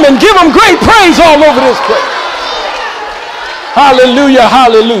or a woman, give him great praise all over this place. Hallelujah,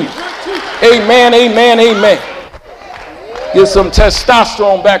 hallelujah. Amen, amen, amen. Get some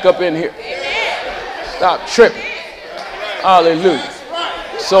testosterone back up in here. Stop tripping. Hallelujah.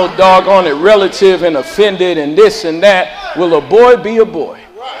 So doggone it, relative and offended and this and that. Will a boy be a boy?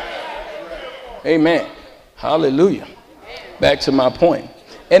 Amen. Hallelujah. Back to my point.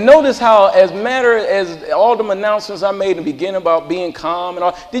 And notice how, as all the announcements I made in the beginning about being calm and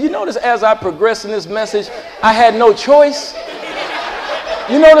all, did you notice as I progressed in this message, I had no choice?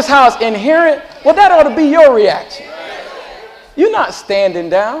 You notice how it's inherent? Well, that ought to be your reaction. You're not standing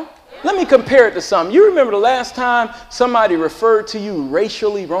down. Let me compare it to something. You remember the last time somebody referred to you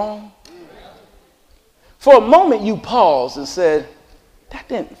racially wrong? For a moment, you paused and said, that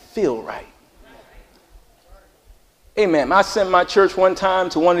didn't feel right. Amen. I sent my church one time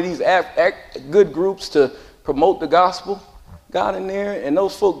to one of these good groups to promote the gospel. Got in there, and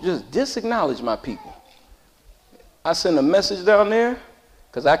those folk just disacknowledged my people. I sent a message down there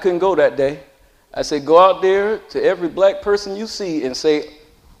because I couldn't go that day. I said, go out there to every black person you see and say,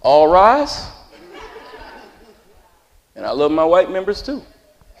 all rise. And I love my white members too.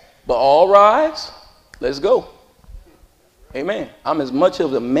 But all rise, let's go. Amen. I'm as much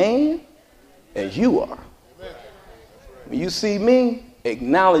of a man as you are. When you see me,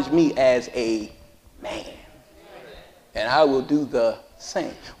 acknowledge me as a man. And I will do the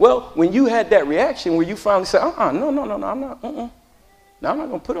same. Well, when you had that reaction where you finally said, no, I'm not, no, I'm not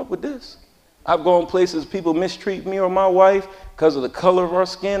going to put up with this. I've gone places people mistreat me or my wife because of the color of our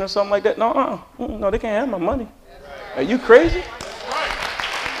skin or something like that. No, they can't have my money. Are you crazy?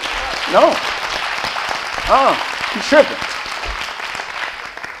 No. You tripping.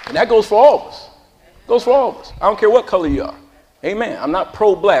 And that goes for all of us. Goes for all of us. I don't care what color you are. Amen. I'm not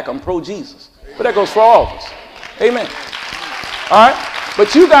pro-black. I'm pro-Jesus. But that goes for all of us. Amen. All right?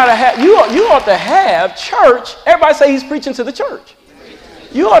 But you gotta have, you ought to have church. Everybody say he's preaching to the church.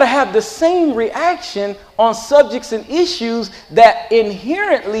 You ought to have the same reaction on subjects and issues that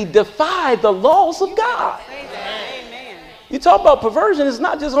inherently defy the laws of God. Amen. You talk about perversion, it's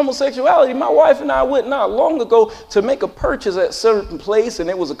not just homosexuality. My wife and I went not long ago to make a purchase at a certain place, and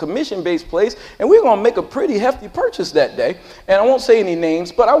it was a commission-based place, and we were going to make a pretty hefty purchase that day. And I won't say any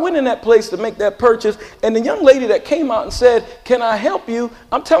names, but I went in that place to make that purchase, and the young lady that came out and said, can I help you?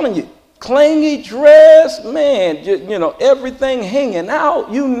 I'm telling you, clangy dress, man, everything hanging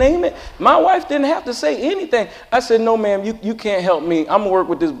out, you name it. My wife didn't have to say anything. I said, no, ma'am, you can't help me. I'm going to work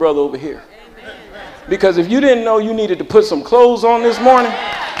with this brother over here. Because if you didn't know you needed to put some clothes on this morning,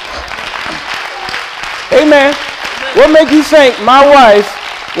 amen, what make you think my wife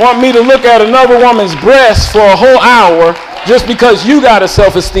want me to look at another woman's breasts for a whole hour just because you got a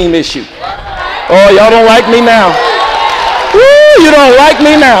self-esteem issue? Oh, y'all don't like me now. Woo, you don't like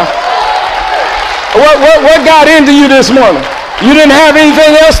me now. What got into you this morning? You didn't have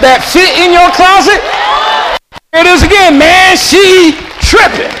anything else that fit in your closet? Here it is again, man, she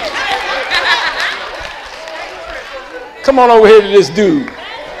tripping. Come on over here to this dude.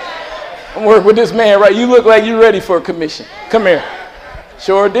 I'm working with this man, right? You look like you're ready for a commission. Come here.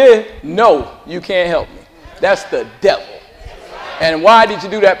 Sure did. No, you can't help me. That's the devil. And why did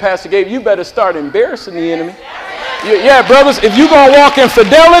you do that, Pastor Gabe? You better start embarrassing the enemy. Yeah, brothers, if you're going to walk in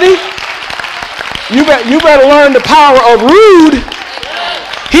fidelity, you better learn the power of rude.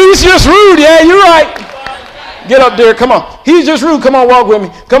 He's just rude. Yeah, you're right. Get up there. Come on. He's just rude. Come on, walk with me.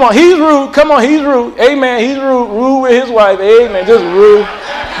 Come on. He's rude. Come on. He's rude. Amen. He's rude. Rude with his wife. Amen. Just rude.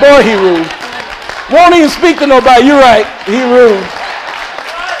 Boy, he rude. Won't even speak to nobody. You're right. He rude.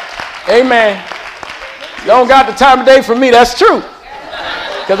 Amen. You don't got the time of day for me. That's true.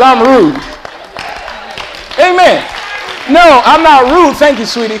 Because I'm rude. Amen. No, I'm not rude. Thank you,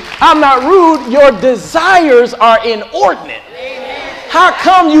 sweetie. I'm not rude. Your desires are inordinate. How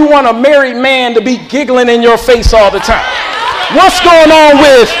come you want a married man to be giggling in your face all the time? What's going on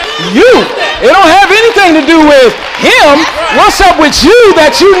with you? It don't have anything to do with him. What's up with you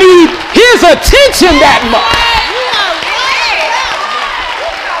that you need his attention that much?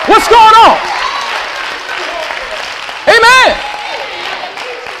 What's going on? Amen.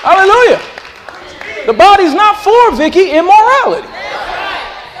 Hallelujah. The body's not for, Vicky, immorality.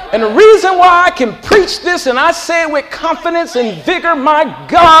 And the reason why I can preach this and I say it with confidence and vigor, my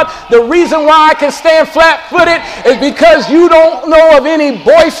God, the reason why I can stand flat-footed is because you don't know of any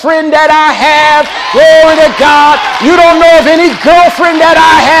boyfriend that I have. Glory to God. You don't know of any girlfriend that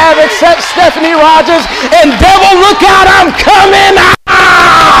I have except Stephanie Rogers. And devil, look out, I'm coming.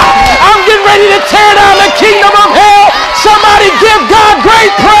 I'm getting ready to tear down the kingdom of hell. Somebody give God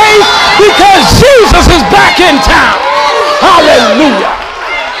great praise because Jesus is back in town. Hallelujah.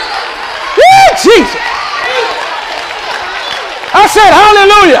 Jesus. I said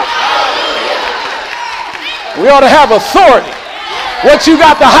hallelujah. We ought to have authority. What you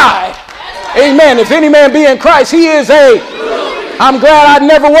got to hide? Amen. If any man be in Christ, he is I'm glad I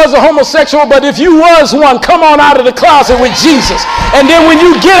never was a homosexual, but if you was one, come on out of the closet with Jesus. And then when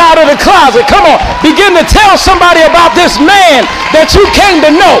you get out of the closet, come on, begin to tell somebody about this man that you came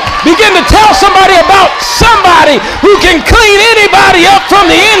to know. Begin to tell somebody about somebody who can clean anybody up from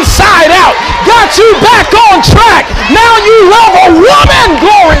the inside out. Got you back on track. Now you love a woman.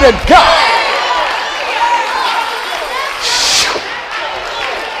 Glory to God.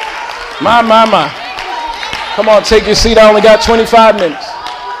 My. Come on, take your seat. I only got 25 minutes.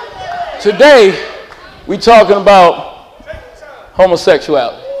 Today, we talking about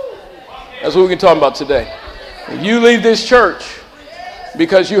homosexuality. That's what we're talking about today. If you leave this church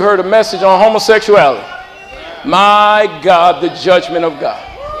because you heard a message on homosexuality, my God, the judgment of God.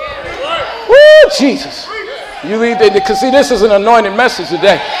 Woo, Jesus. You leave because see, this is an anointed message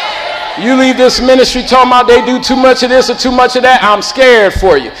today. You leave this ministry talking about they do too much of this or too much of that, I'm scared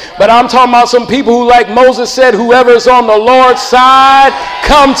for you. But I'm talking about some people who, like Moses said, whoever is on the Lord's side,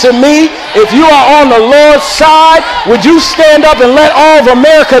 come to me. If you are on the Lord's side, would you stand up and let all of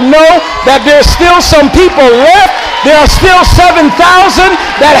America know that there's still some people left? There are still 7,000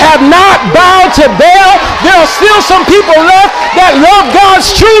 that have not bowed to Baal. There are still some people left that love God's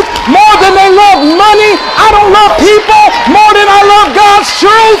truth more than they love money. I don't love people more than I love God's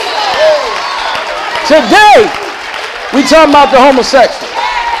truth. Today, we talking about the homosexual.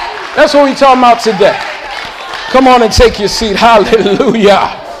 That's what we talking about today. Come on and take your seat. Hallelujah.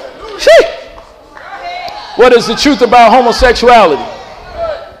 What is the truth about homosexuality?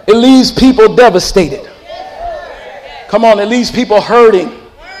 It leaves people devastated. Come on, it leaves people hurting.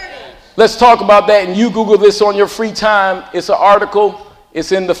 Let's talk about that, and you Google this on your free time. It's an article.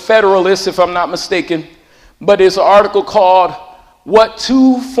 It's in the Federalist, if I'm not mistaken. But it's an article called What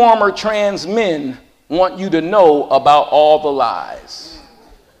Two Former Trans Men Want You to Know About All the Lies.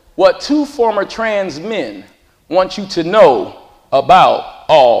 What two former trans men want you to know about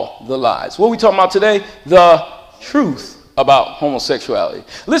all the lies. What are we talking about today? The truth about homosexuality.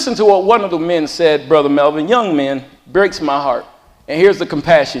 Listen to what one of the men said, Brother Melvin. Young man, breaks my heart. And here's the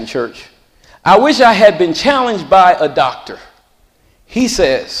compassion, church. I wish I had been challenged by a doctor. He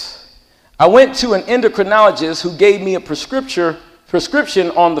says, I went to an endocrinologist who gave me a prescription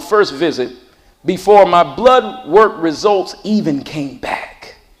on the first visit before my blood work results even came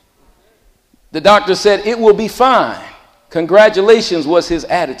back. The doctor said, it will be fine. Congratulations was his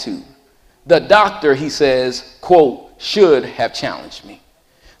attitude. The doctor, he says, quote, should have challenged me.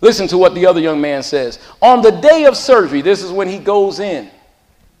 Listen to what the other young man says. On the day of surgery, this is when he goes in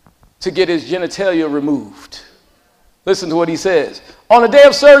to get his genitalia removed. Listen to what he says. On the day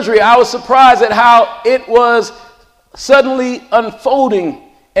of surgery, I was surprised at how it was suddenly unfolding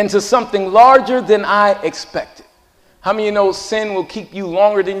into something larger than I expected. How many of you know sin will keep you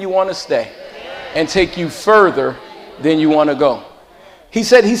longer than you want to stay and take you further than you want to go? He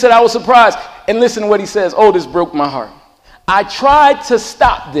said, I was surprised. And listen to what he says. Oh, this broke my heart. I tried to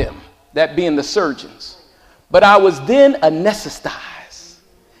stop them, that being the surgeons, but I was then anesthetized.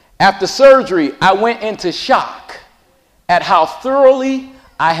 After surgery, I went into shock at how thoroughly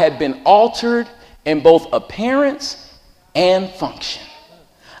I had been altered in both appearance and function.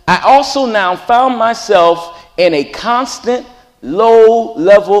 I also now found myself in a constant low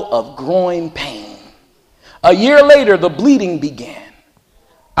level of growing pain. A year later, the bleeding began.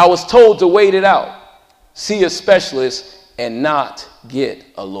 I was told to wait it out, see a specialist, and not get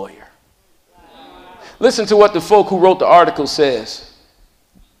a lawyer. Listen to what the folk who wrote the article says.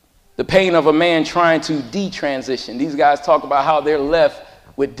 The pain of a man trying to detransition. These guys talk about how they're left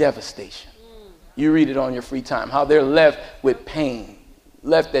with devastation. You read it on your free time. How they're left with pain,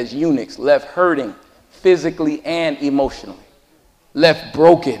 left as eunuchs, left hurting physically and emotionally, left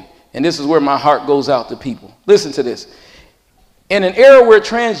broken. And this is where my heart goes out to people. Listen to this. In an era where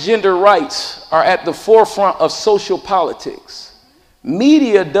transgender rights are at the forefront of social politics,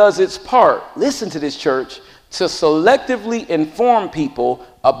 media does its part, listen to this, church, to selectively inform people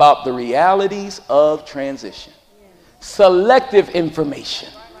about the realities of transition. Selective information.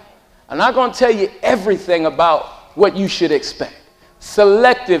 I'm not going to tell you everything about what you should expect.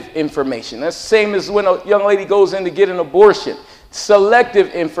 Selective information. That's the same as when a young lady goes in to get an abortion.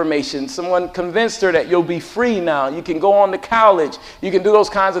 Selective information. Someone convinced her that you'll be free now. You can go on to college. You can do those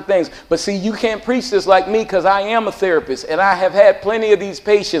kinds of things. But see, you can't preach this like me because I am a therapist and I have had plenty of these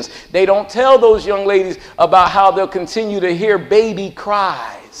patients. They don't tell those young ladies about how they'll continue to hear baby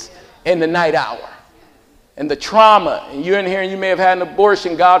cries in the night hour. And the trauma, and you're in here and you may have had an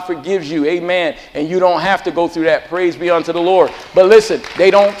abortion, God forgives you, amen. And you don't have to go through that, praise be unto the Lord. But listen, they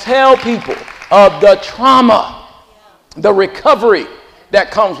don't tell people of the trauma, the recovery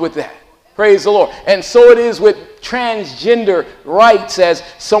that comes with that. Praise the Lord. And so it is with transgender rights, as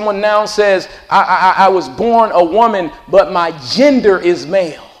someone now says, I was born a woman, but my gender is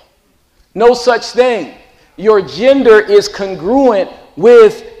male. No such thing. Your gender is congruent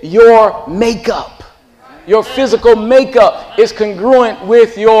with your makeup. Your physical makeup is congruent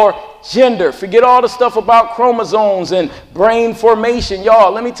with your gender. Forget all the stuff about chromosomes and brain formation.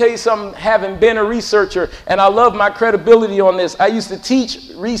 Y'all, let me tell you something, having been a researcher, and I love my credibility on this. I used to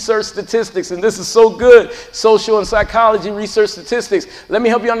teach research statistics, and this is so good, social and psychology research statistics. Let me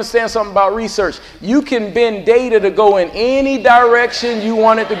help you understand something about research. You can bend data to go in any direction you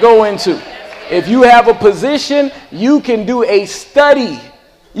want it to go into. If you have a position, you can do a study.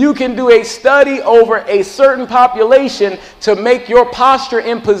 You can do a study over a certain population to make your posture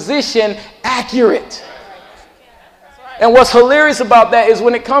in position accurate. And what's hilarious about that is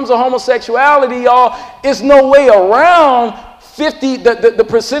when it comes to homosexuality, y'all, it's no way around the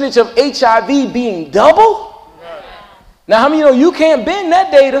percentage of HIV being double. Now, how many of you can't bend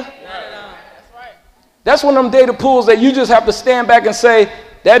that data? That's one of them data pools that you just have to stand back and say,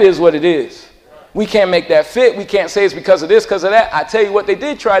 that is what it is. We can't make that fit. We can't say it's because of this, because of that. I tell you what they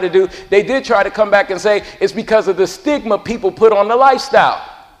did try to do. They did try to come back and say it's because of the stigma people put on the lifestyle.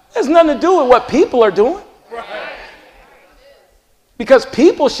 There's nothing to do with what people are doing. Because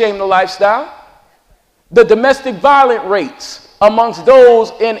people shame the lifestyle. The domestic violence rates amongst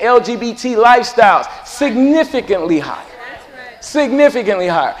those in LGBT lifestyles significantly higher. Significantly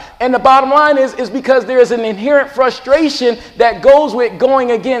higher. And the bottom line is because there is an inherent frustration that goes with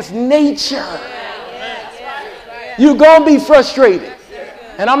going against nature. You're going to be frustrated.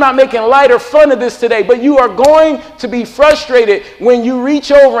 And I'm not making light or fun of this today, but you are going to be frustrated when you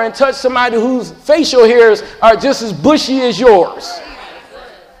reach over and touch somebody whose facial hairs are just as bushy as yours.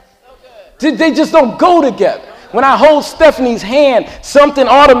 They just don't go together. When I hold Stephanie's hand, something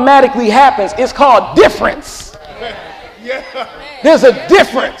automatically happens. It's called difference. There's a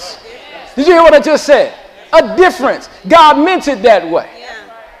difference. Did you hear what I just said? A difference. God meant it that way.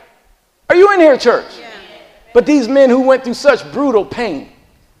 Are you in here, church? But these men who went through such brutal pain,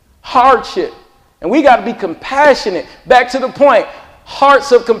 hardship, and we got to be compassionate. Back to the point,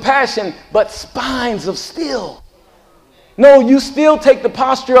 hearts of compassion, but spines of steel. No, you still take the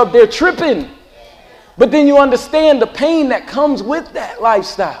posture of they're tripping. But then you understand the pain that comes with that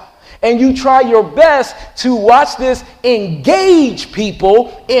lifestyle. And you try your best to, watch this, engage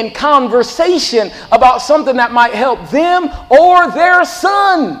people in conversation about something that might help them or their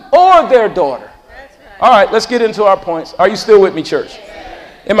son or their daughter. All right, let's get into our points. Are you still with me, church?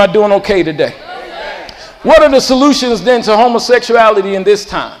 Am I doing okay today? What are the solutions then to homosexuality in this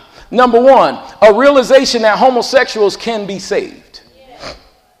time? Number one, a realization that homosexuals can be saved.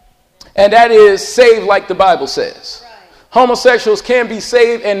 And that is saved like the Bible says. Homosexuals can be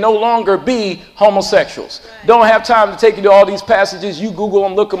saved and no longer be homosexuals. Don't have time to take you to all these passages. You Google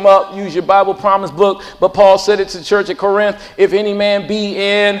them, look them up, use your Bible promise book. But Paul said it to the church at Corinth. If any man be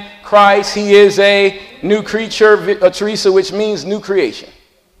in Christ, he is a new creature, Teresa, which means new creation.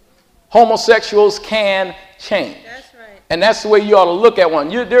 Homosexuals can change. That's right. And that's the way you ought to look at one.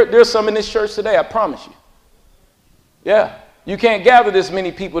 There's some in this church today, I promise you. Yeah. You can't gather this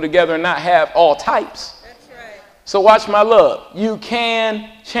many people together and not have all types. So watch my love. You can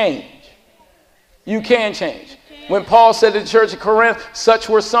change. You can change. When Paul said to the church of Corinth, such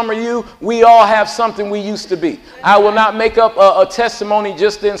were some of you, we all have something we used to be. I will not make up a testimony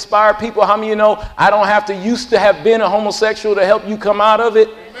just to inspire people. How many of you know I don't have to used to have been a homosexual to help you come out of it?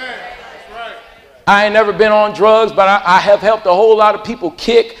 Amen. I ain't never been on drugs, but I have helped a whole lot of people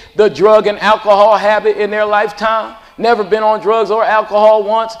kick the drug and alcohol habit in their lifetime. Never been on drugs or alcohol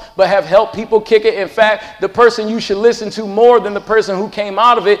once, but have helped people kick it. In fact, the person you should listen to more than the person who came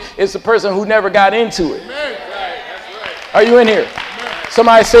out of it is the person who never got into it. Are you in here?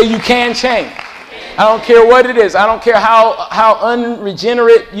 Somebody say you can change. I don't care what it is. I don't care how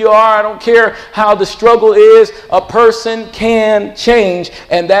unregenerate you are. I don't care how the struggle is. A person can change,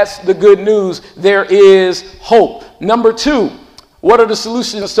 and that's the good news. There is hope. Number two, what are the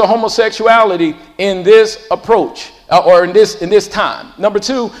solutions to homosexuality in this approach? Or in this time. Number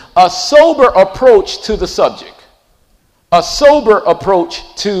two, a sober approach to the subject. A sober approach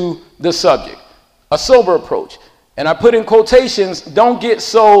to the subject. A sober approach. And I put in quotations, don't get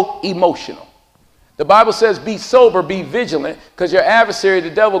so emotional. The Bible says be sober, be vigilant, because your adversary, the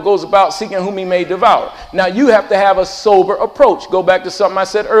devil, goes about seeking whom he may devour. Now you have to have a sober approach. Go back to something I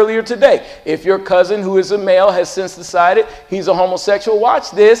said earlier today. If your cousin who is a male has since decided he's a homosexual,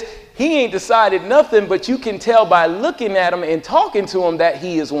 watch this. He ain't decided nothing, but you can tell by looking at him and talking to him that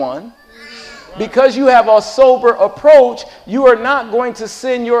he is one. Because you have a sober approach, you are not going to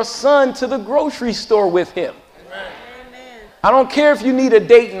send your son to the grocery store with him. Amen. I don't care if you need a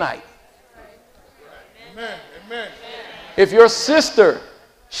date night. Amen. If your sister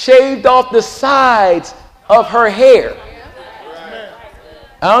shaved off the sides of her hair,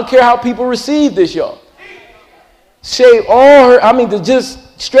 I don't care how people receive this, y'all. Shave all her,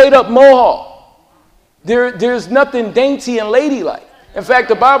 just straight up mohawk. There's nothing dainty and ladylike. In fact,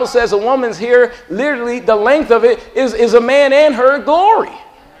 the Bible says a woman's hair, literally the length of it is a man and her glory.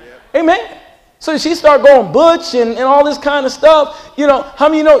 Amen. So she started going butch and all this kind of stuff. You know, how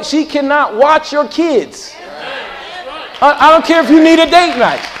many of you know she cannot watch your kids? I don't care if you need a date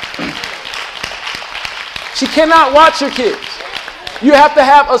night. She cannot watch your kids. You have to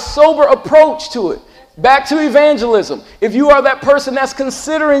have a sober approach to it. Back to evangelism. If you are that person that's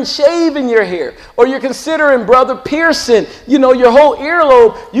considering shaving your hair, or you're considering Brother Pearson, your whole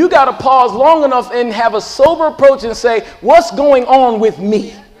earlobe, you got to pause long enough and have a sober approach and say, what's going on with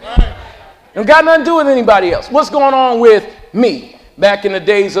me? It got nothing to do with anybody else. What's going on with me? Back in the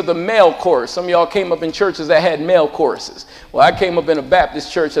days of the male chorus, some of y'all came up in churches that had male choruses. Well, I came up in a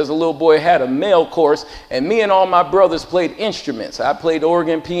Baptist church as a little boy, had a male chorus, and me and all my brothers played instruments. I played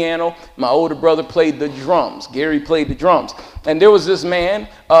organ, piano. My older brother played the drums. Gary played the drums. And there was this man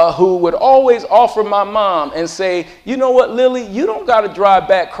who would always offer my mom and say, you know what, Lily, you don't got to drive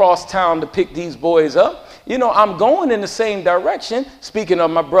back cross town to pick these boys up. I'm going in the same direction. Speaking of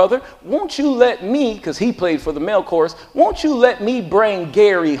my brother, won't you let me, because he played for the male chorus, won't you let me bring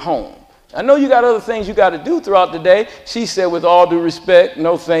Gary home? I know you got other things you got to do throughout the day. She said, with all due respect,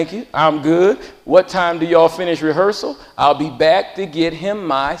 no thank you, I'm good. What time do y'all finish rehearsal? I'll be back to get him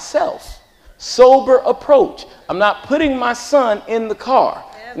myself. Sober approach. I'm not putting my son in the car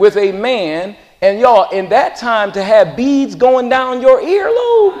with a man, and y'all, in that time to have beads going down your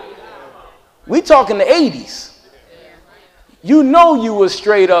earlobe, we talking the 80s. You know you was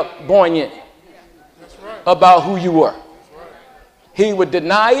straight up buoyant about who you were. He would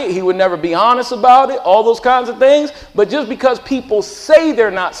deny it. He would never be honest about it. All those kinds of things. But just because people say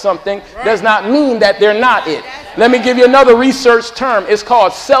they're not something does not mean that they're not it. Let me give you another research term. It's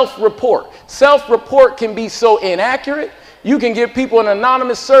called self-report. Self-report can be so inaccurate. You can give people an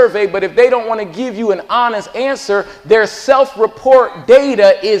anonymous survey, but if they don't want to give you an honest answer, their self-report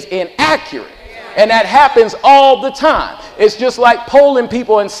data is inaccurate. And that happens all the time. It's just like polling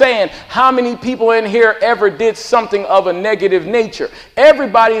people and saying, how many people in here ever did something of a negative nature?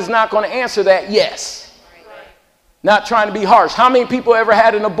 Everybody's not going to answer that yes. Not trying to be harsh. How many people ever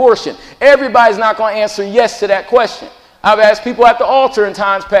had an abortion? Everybody's not going to answer yes to that question. I've asked people at the altar in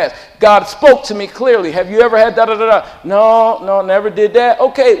times past, God spoke to me clearly. Have you ever had da-da-da-da? No, never did that.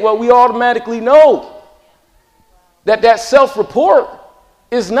 Okay, well, we automatically know that self-report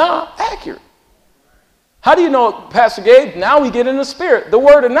is not accurate. How do you know, Pastor Gabe? Now we get in the spirit. The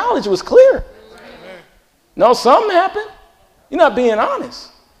word of knowledge was clear. No, something happened. You're not being honest.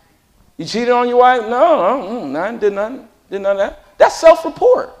 You cheated on your wife? No, I did nothing. Did none of that. That's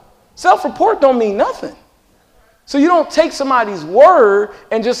self-report. Self-report don't mean nothing. So you don't take somebody's word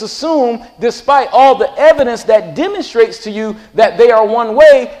and just assume, despite all the evidence that demonstrates to you that they are one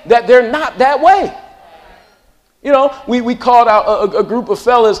way, that they're not that way. We called out a group of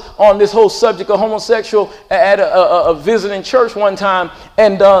fellas on this whole subject of homosexual at a visiting church one time,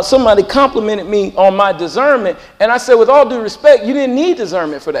 and somebody complimented me on my discernment, and I said, with all due respect, you didn't need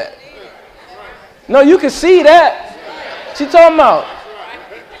discernment for that. No, you can see that. She talking about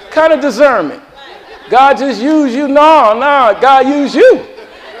kind of discernment. God just used you. No, God used you.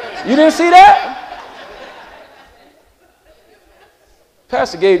 You didn't see that?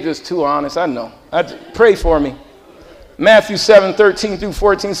 Pastor Gabe just too honest, I know. Pray for me. Matthew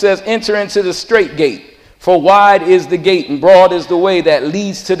 7:13-14 says, enter into the straight gate, for wide is the gate and broad is the way that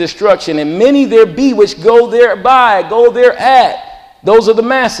leads to destruction, and many there be which go thereat. Those are the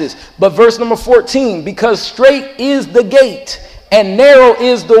masses. But verse number 14, because straight is the gate and narrow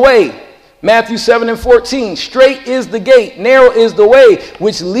is the way. Matthew 7:14, straight is the gate, narrow is the way,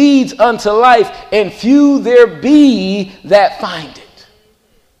 which leads unto life, and few there be that find it.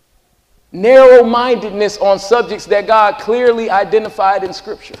 Narrow-mindedness on subjects that God clearly identified in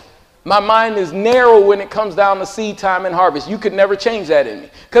Scripture. My mind is narrow when it comes down to seed time and harvest. You could never change that in me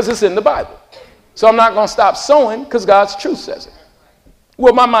because it's in the Bible. So I'm not going to stop sowing because God's truth says it.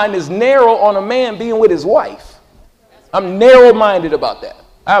 Well, my mind is narrow on a man being with his wife. I'm narrow-minded about that.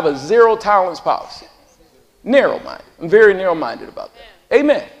 I have a zero tolerance policy. Narrow-minded. I'm very narrow-minded about that.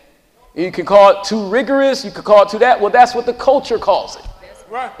 Amen. You can call it too rigorous. You could call it too that. Well, that's what the culture calls it.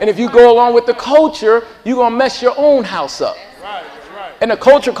 And if you go along with the culture, you're going to mess your own house up. And the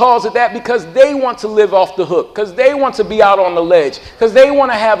culture calls it that because they want to live off the hook, because they want to be out on the ledge, because they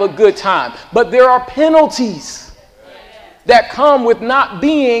want to have a good time. But there are penalties that come with not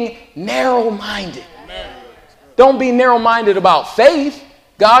being narrow-minded. Don't be narrow-minded about faith.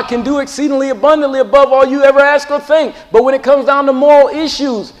 God can do exceedingly abundantly above all you ever ask or think. But when it comes down to moral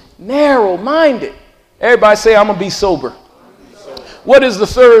issues, narrow-minded. Everybody say, I'm going to be sober. What is the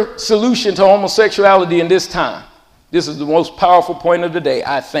third solution to homosexuality in this time? This is the most powerful point of the day,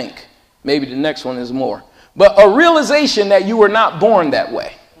 I think. Maybe the next one is more. But a realization that you were not born that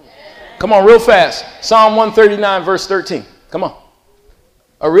way. Come on, real fast. Psalm 139, verse 13. Come on.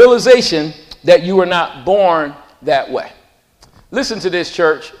 A realization that you were not born that way. Listen to this,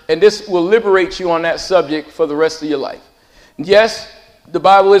 church, and this will liberate you on that subject for the rest of your life. Yes, the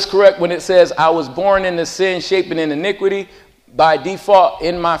Bible is correct when it says, I was born into sin, shapen in iniquity. By default,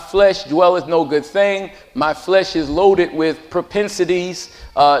 in my flesh dwelleth no good thing. My flesh is loaded with propensities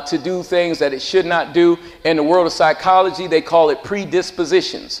to do things that it should not do. In the world of psychology, they call it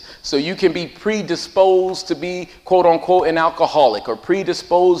predispositions. So you can be predisposed to be, quote unquote, an alcoholic, or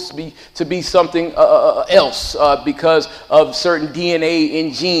predisposed to be something else because of certain DNA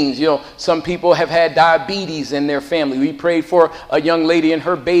in genes. You know, some people have had diabetes in their family. We prayed for a young lady and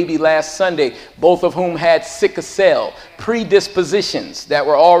her baby last Sunday, both of whom had sickle cell. Predispositions that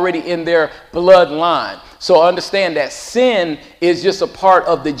were already in their bloodline. So understand that sin is just a part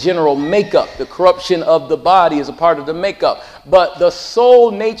of the general makeup. The corruption of the body is a part of the makeup. But the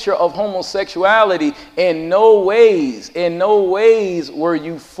soul nature of homosexuality, in no ways were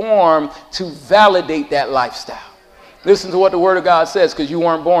you formed to validate that lifestyle. Listen to what the Word of God says, because you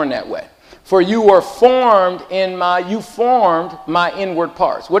weren't born that way. For you were formed you formed my inward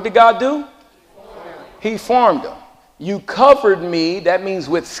parts. What did God do? He formed them. You covered me, that means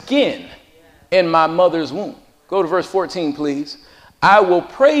with skin, in my mother's womb. Go to verse 14, please. I will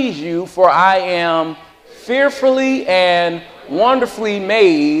praise you, for I am fearfully and wonderfully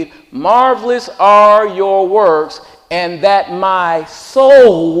made. Marvelous are your works, and that my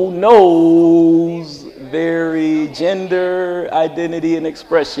soul knows very gender, identity, and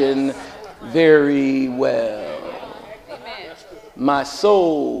expression very well. My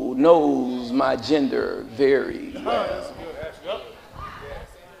soul knows my gender very well.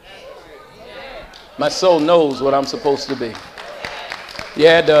 My soul knows what I'm supposed to be.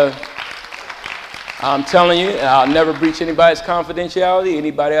 Yeah, I'm telling you, I'll never breach anybody's confidentiality.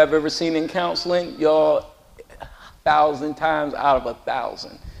 Anybody I've ever seen in counseling, y'all, 1,000 times out of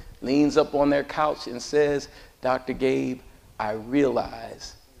 1,000, leans up on their couch and says, Dr. Gabe, I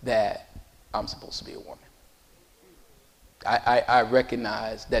realize that I'm supposed to be a woman. I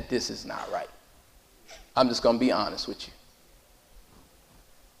recognize that this is not right. I'm just going to be honest with you.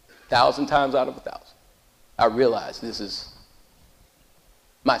 1,000 times out of 1,000, I realize this is,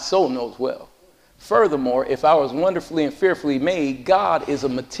 my soul knows well. Furthermore, if I was wonderfully and fearfully made, God is a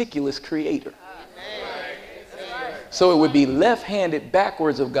meticulous creator. So it would be left-handed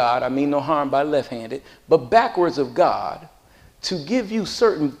backwards of God. I mean no harm by left-handed, but backwards of God to give you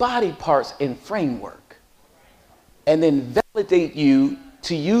certain body parts and framework. And then validate you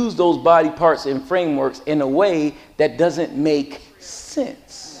to use those body parts and frameworks in a way that doesn't make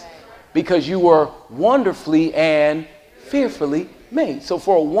sense. Because you were wonderfully and fearfully made. So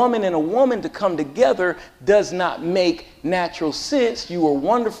for a woman and a woman to come together does not make natural sense. You were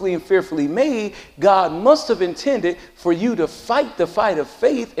wonderfully and fearfully made. God must have intended for you to fight the fight of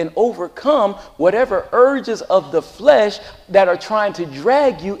faith and overcome whatever urges of the flesh that are trying to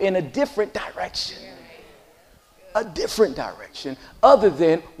drag you in a different direction. A different direction other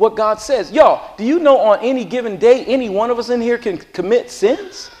than what God says. Y'all, do you know on any given day, any one of us in here can commit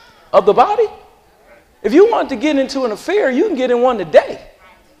sins of the body? If you want to get into an affair, you can get in one today.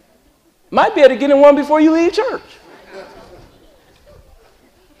 Might be able to get in one before you leave church.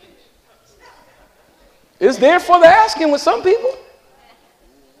 It's there for the asking with some people.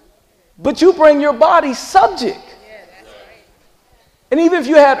 But you bring your body subject. And even if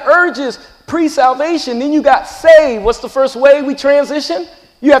you had urges pre-salvation, then you got saved. What's the first way we transition?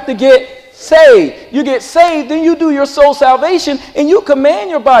 You have to get saved. You get saved, then you do your soul salvation, and you command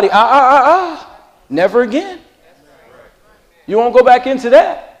your body, never again. You won't go back into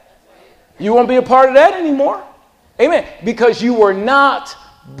that. You won't be a part of that anymore. Amen. Because you were not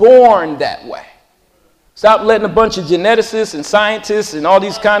born that way. Stop letting a bunch of geneticists and scientists and all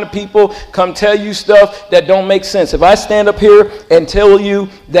these kind of people come tell you stuff that don't make sense. If I stand up here and tell you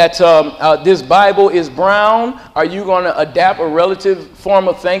that this Bible is brown, are you going to adapt a relative form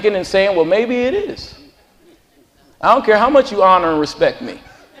of thinking and saying, well, maybe it is? I don't care how much you honor and respect me.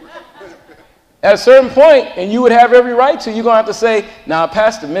 At a certain point, and you would have every right to, you're going to have to say, nah,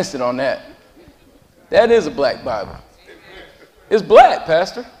 Pastor missed it on that. That is a black Bible. It's black,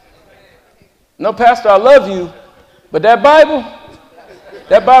 Pastor. No, Pastor, I love you, but that Bible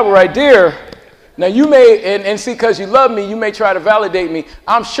right there, now you may, and see, because you love me, you may try to validate me.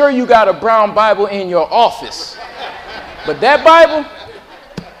 I'm sure you got a brown Bible in your office, but that Bible,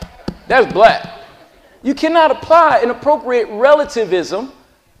 that's black. You cannot apply an appropriate relativism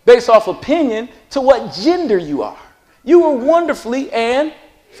based off opinion to what gender you are. You were wonderfully and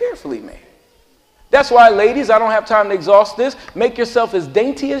fearfully made. That's why, ladies, I don't have time to exhaust this. Make yourself as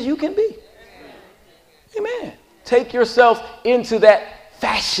dainty as you can be. Amen. Take yourself into that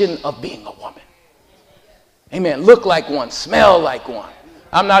fashion of being a woman. Amen. Look like one, smell like one.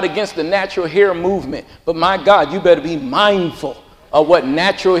 I'm not against the natural hair movement, but my God, you better be mindful of what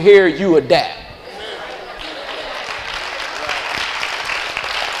natural hair you adapt.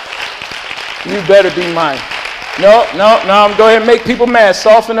 You better be mindful. No, I'm go ahead and make people mad.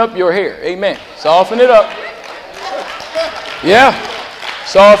 Soften up your hair. Amen. Soften it up. Yeah.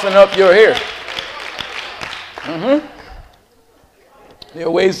 Soften up your hair. There are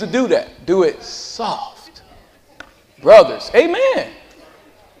ways to do that. Do it soft. Brothers. Amen.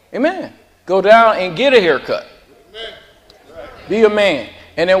 Amen. Go down and get a haircut. Be a man.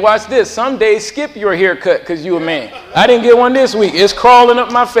 And then watch this. Some days skip your haircut because you a man. I didn't get one this week. It's crawling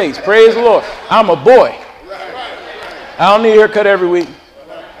up my face. Praise the Lord. I'm a boy. I don't need a haircut every week.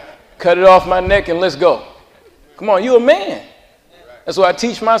 Cut it off my neck and let's go. Come on, you a man. That's what I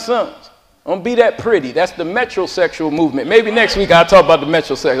teach my sons. Don't be that pretty. That's the metrosexual movement. Maybe next week I'll talk about the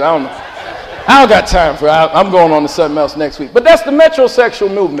metrosexual. I don't know. I don't got time for it. I'm going on to something else next week. But that's the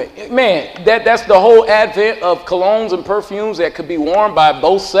metrosexual movement. Man, that's the whole advent of colognes and perfumes that could be worn by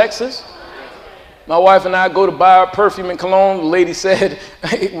both sexes. My wife and I go to buy our perfume and cologne. The lady said,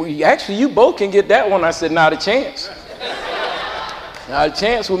 hey, actually, you both can get that one. I said, not a chance. Not a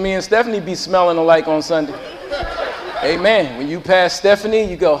chance will me and Stephanie be smelling alike on Sunday. Amen. When you pass Stephanie,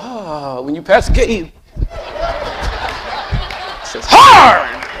 you go, oh. When you pass Gabe, it says,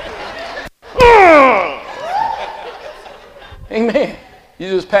 hard. Amen. You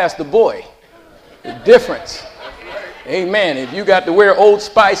just passed the boy. The difference. Amen. If you got to wear Old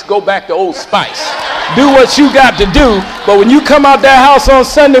Spice, go back to Old Spice. Do what you got to do. But when you come out that house on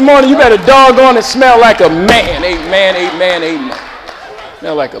Sunday morning, you better doggone and smell like a man. Amen, amen, amen.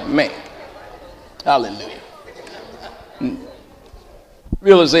 Smell like a man. Hallelujah.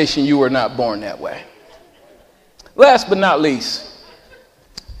 Realization you were not born that way. Last but not least,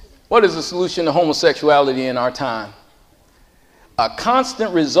 what is the solution to homosexuality in our time? A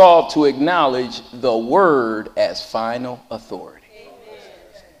constant resolve to acknowledge the word as final authority.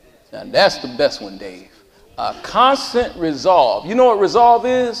 Now that's the best one, Dave. A constant resolve. You know what resolve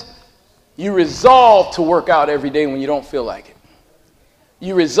is? You resolve to work out every day when you don't feel like it.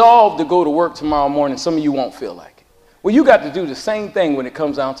 You resolve to go to work tomorrow morning. Some of you won't feel like it. Well, you got to do the same thing when it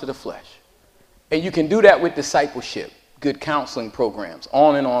comes down to the flesh. And you can do that with discipleship. Good counseling programs,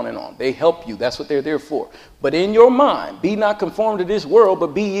 on and on and on. They help you. That's what they're there for. But in your mind, be not conformed to this world,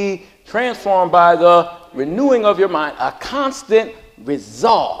 but be ye transformed by the renewing of your mind. A constant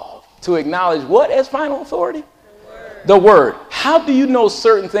resolve to acknowledge what as final authority? The word. How do you know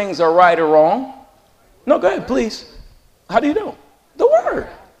certain things are right or wrong? No, go ahead, please. How do you know? The word.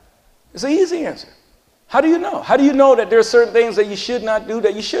 It's an easy answer. How do you know? How do you know that there are certain things that you should not do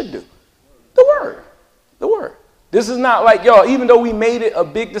that you should do? The word. The word. This is not like, y'all, even though we made it a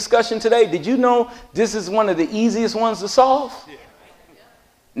big discussion today, did you know this is one of the easiest ones to solve? Yeah.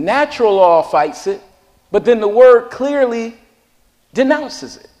 Natural law fights it, but then the word clearly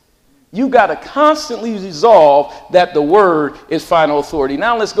denounces it. You got to constantly resolve that the word is final authority.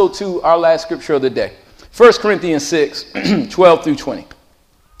 Now let's go to our last scripture of the day. 1 Corinthians 6, 12 through 20.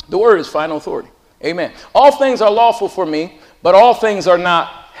 The word is final authority. Amen. All things are lawful for me, but all things are not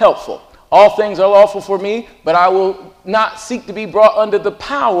helpful. All things are lawful for me, but I will not seek to be brought under the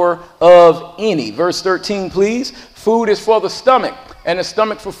power of any. Verse 13, please. Food is for the stomach, and the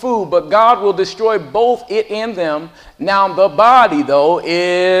stomach for food, but God will destroy both it and them. Now the body, though,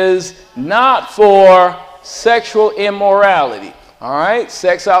 is not for sexual immorality. All right?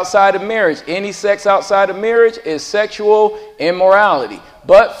 Sex outside of marriage. Any sex outside of marriage is sexual immorality.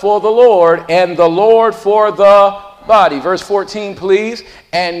 But for the Lord, and the Lord for the body. Verse 14, please.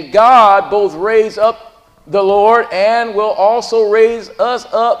 And God both raised up the Lord and will also raise us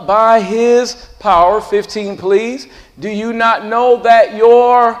up by his power. 15, please. Do you not know that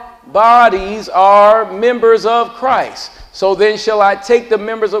your bodies are members of Christ? So then shall I take the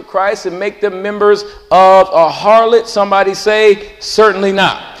members of Christ and make them members of a harlot? Somebody say, certainly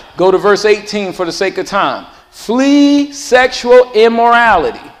not. Go to verse 18 for the sake of time. Flee sexual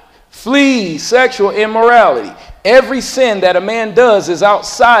immorality. Flee sexual immorality. Every sin that a man does is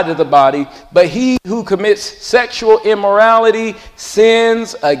outside of the body, but he who commits sexual immorality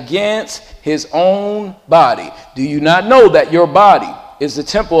sins against his own body. Do you not know that your body is the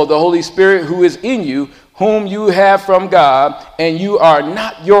temple of the Holy Spirit who is in you, whom you have from God, and you are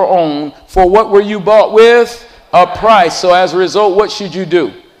not your own? For what were you bought with? A price. So as a result, what should you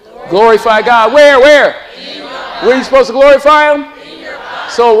do? Glorify God. Where? Where are you supposed to glorify him?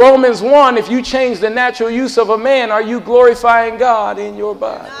 So Romans 1, if you change the natural use of a man, are you glorifying God in your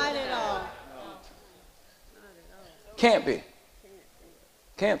body? Not at all. Can't be.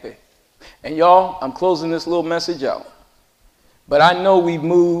 Can't be. And y'all, I'm closing this little message out. But I know we've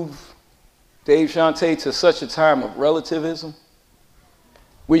moved, Dave Shante, to such a time of relativism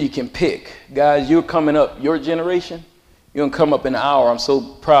where you can pick. Guys, you're coming up, your generation, you're going to come up in an hour. I'm so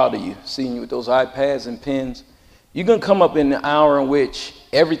proud of you, seeing you with those iPads and pens. You're going to come up in an hour in which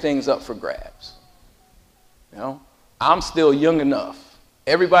everything's up for grabs. You know, I'm still young enough.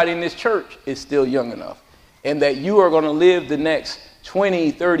 Everybody in this church is still young enough. And that you are going to live the next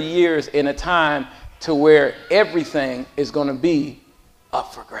 20, 30 years in a time to where everything is going to be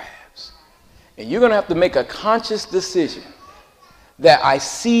up for grabs. And you're going to have to make a conscious decision that I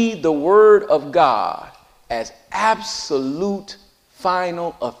see the word of God as absolute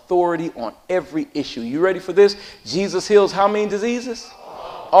final authority on every issue. You ready for this? Jesus heals how many diseases?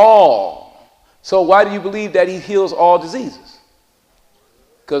 All. So why do you believe that he heals all diseases?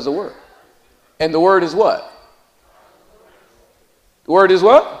 Because the word. And the word is what? The word is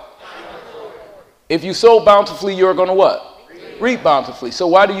what? If you sow bountifully, you're going to what? Reap bountifully. So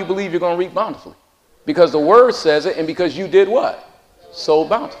why do you believe you're going to reap bountifully? Because the word says it, and because you did what? Sow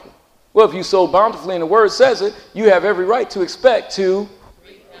bountifully. Well, if you sow bountifully and the word says it, you have every right to expect to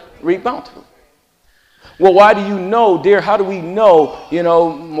reap bountifully. Well, why do you know, dear? How do we know? You know,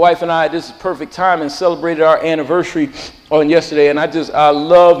 my wife and I, this is perfect time, and celebrated our anniversary on yesterday. And I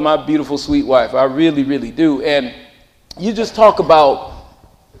love my beautiful, sweet wife. I really, really do. And you just talk about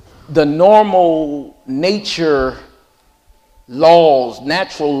the normal nature laws,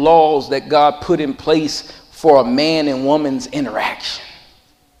 natural laws that God put in place for a man and woman's interaction.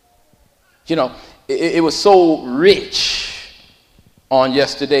 You know, it was so rich on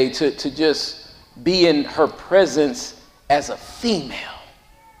yesterday to just be in her presence as a female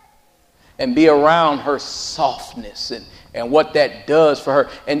and be around her softness and what that does for her,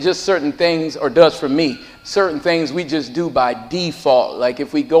 and just certain things, or does for me, certain things we just do by default. Like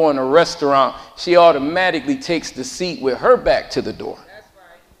if we go in a restaurant, she automatically takes the seat with her back to the door. That's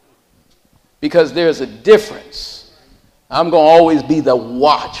right. Because there's a difference. I'm going to always be the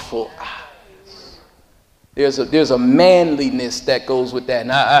watchful eye. There's a manliness that goes with that.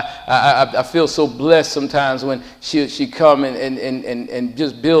 And I feel so blessed sometimes when she come and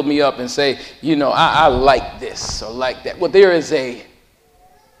just build me up and say, you know, I like this or like that. Well, there is a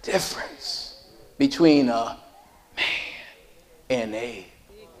difference between a man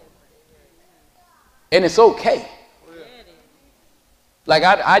and it's okay. Like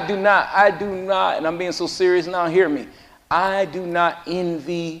I do not, and I'm being so serious now, hear me. I do not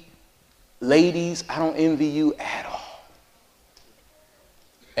envy ladies. I don't envy you at all.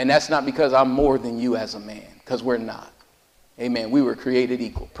 And that's not because I'm more than you as a man, because we're not. Amen. We were created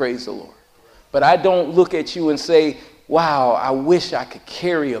equal. Praise the Lord. But I don't look at you and say, wow, I wish I could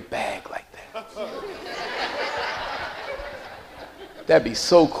carry a bag like that. That'd be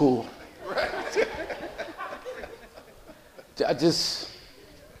so cool. I just,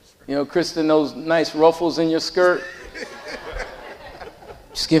 you know, Kristen, those nice ruffles in your skirt,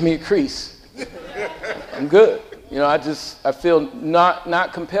 just give me a crease. I'm good. You know, I feel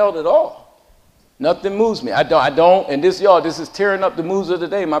not compelled at all. Nothing moves me. I don't, and this is tearing up the moods of the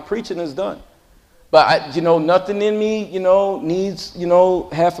day. My preaching is done. But nothing in me, needs,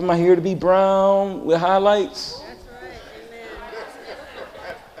 half of my hair to be brown with highlights. That's right.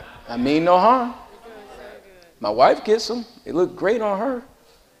 Amen. I mean no harm. My wife gets them. They look great on her.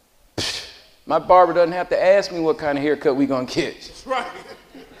 My barber doesn't have to ask me what kind of haircut we gonna get. That's right.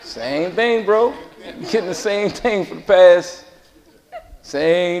 Same thing, bro. You're getting the same thing for the past.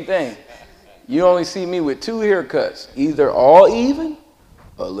 Same thing. You only see me with two haircuts, either all even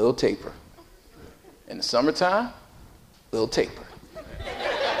or a little taper. In the summertime, a little taper.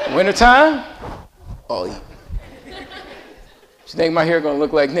 Wintertime, all even. What you think my hair gonna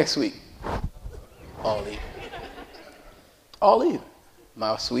look like next week? All even. All even.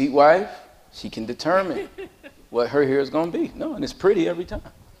 My sweet wife, she can determine what her hair is gonna be. No, and it's pretty every time.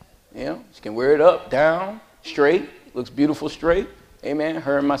 She can wear it up, down, straight. Looks beautiful straight. Amen.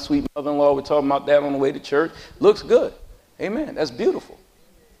 Her and my sweet mother-in-law were talking about that on the way to church. Looks good. Amen. That's beautiful.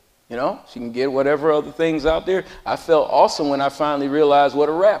 She can get whatever other things out there. I felt awesome when I finally realized what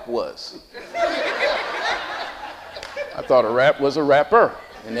a rap was. I thought a rap was a rapper.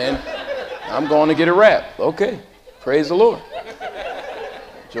 And then I'm going to get a rap. Okay. Praise the Lord.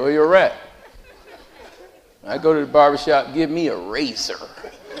 Enjoy your rap. I go to the barbershop, give me a razor.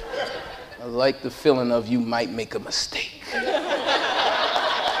 I like the feeling of you might make a mistake.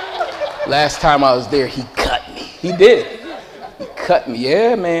 Last time I was there, he cut me. He did. He cut me.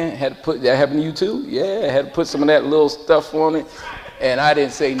 Yeah, man. That happened to you too? Yeah, I had to put some of that little stuff on it, and I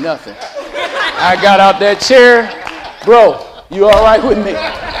didn't say nothing. I got out that chair. Bro, you all right with me?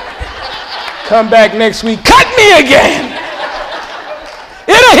 Come back next week. Cut me again.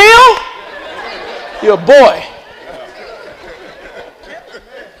 It'll heal. You're a boy.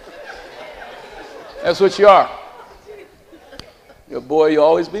 That's what you are. You're a boy. You'll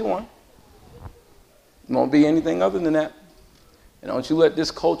always be one. You won't be anything other than that. And don't you let this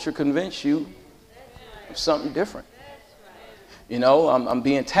culture convince you of something different. You know, I'm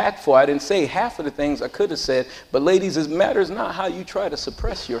being tactful. I didn't say half of the things I could have said. But ladies, it matters not how you try to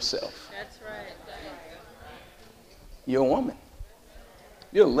suppress yourself. That's right. You're a woman.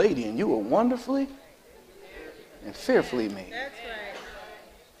 You're a lady, and you were wonderfully and fearfully made. That's right.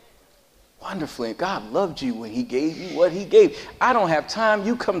 Wonderfully. God loved you when he gave you what he gave. I don't have time.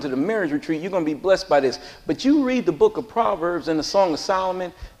 You come to the marriage retreat, you're going to be blessed by this. But you read the book of Proverbs and the Song of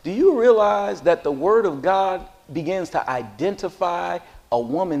Solomon. Do you realize that the word of God begins to identify a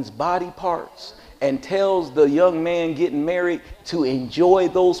woman's body parts and tells the young man getting married to enjoy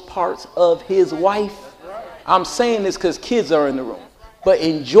those parts of his wife? I'm saying this because kids are in the room. But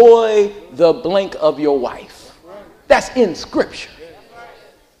enjoy the blank of your wife. That's in Scripture.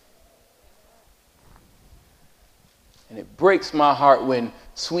 And it breaks my heart when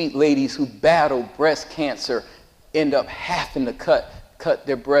sweet ladies who battle breast cancer end up having to cut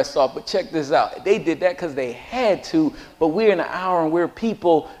their breasts off. But check this out. They did that because they had to, but we're in an hour where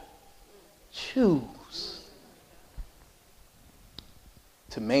people choose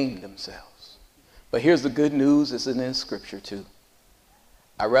to maim themselves. But here's the good news. It's in Scripture too.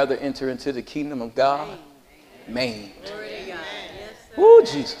 I'd rather enter into the kingdom of God maimed. Oh,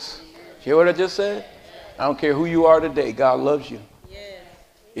 Jesus. Hear what I just said? I don't care who you are today. God loves you.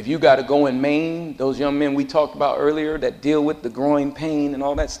 If you got to go and maim those young men we talked about earlier that deal with the growing pain and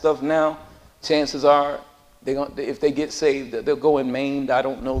all that stuff now, chances are if they get saved, they'll go and maimed. I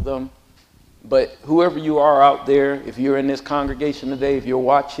don't know them. But whoever you are out there, if you're in this congregation today, if you're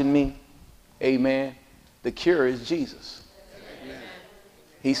watching me, amen, the cure is Jesus.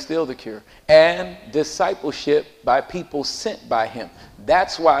 He's still the cure. And discipleship by people sent by him.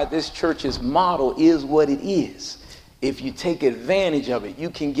 That's why this church's model is what it is. If you take advantage of it,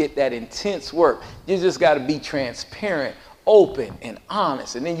 you can get that intense work. You just got to be transparent, open, and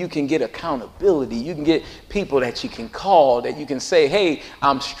honest. And then you can get accountability. You can get people that you can call, that you can say, hey,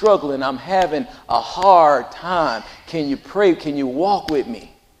 I'm struggling. I'm having a hard time. Can you pray? Can you walk with me?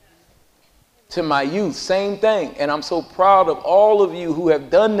 To my youth, same thing. And I'm so proud of all of you who have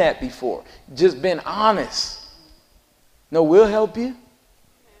done that before. Just been honest. No, we'll help you.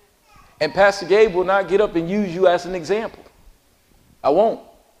 And Pastor Gabe will not get up and use you as an example. I won't.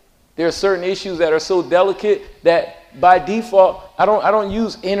 There are certain issues that are so delicate that by default, I don't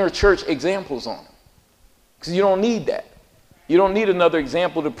use inner church examples on them. Because you don't need that. You don't need another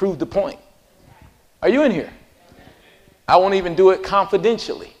example to prove the point. Are you in here? I won't even do it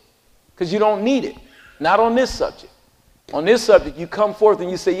confidentially. Because you don't need it. Not on this subject. On this subject, you come forth and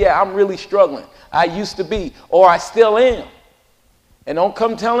you say, yeah, I'm really struggling. I used to be, or I still am. And don't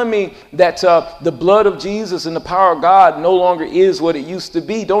come telling me that the blood of Jesus and the power of God no longer is what it used to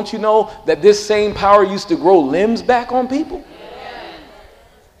be. Don't you know that this same power used to grow limbs back on people? Yeah.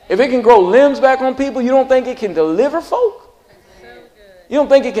 If it can grow limbs back on people, you don't think it can deliver folk? So you don't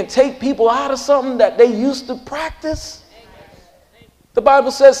think it can take people out of something that they used to practice? The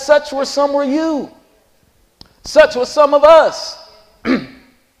Bible says, such were some were you. Such were some of us.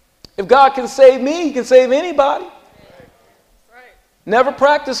 If God can save me, he can save anybody. Never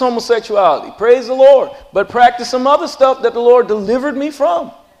practice homosexuality. Praise the Lord. But practice some other stuff that the Lord delivered me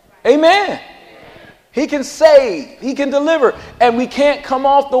from. Amen. He can save. He can deliver. And we can't come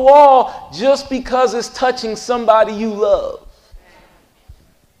off the wall just because it's touching somebody you love.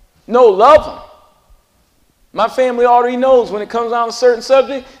 No, love them. My family already knows when it comes down to a certain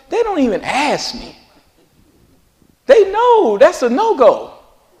subject, they don't even ask me. They know that's a no-go.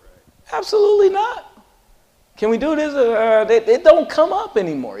 Absolutely not. Can we do this? It don't come up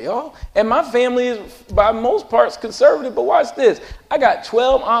anymore, y'all. And my family is, by most parts, conservative. But watch this. I got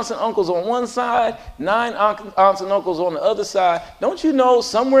 12 aunts and uncles on one side, 9 aunts and uncles on the other side. Don't you know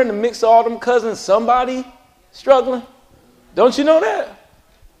somewhere in the mix of all them cousins, somebody struggling? Don't you know that?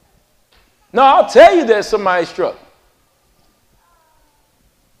 No, I'll tell you there's somebody struggling.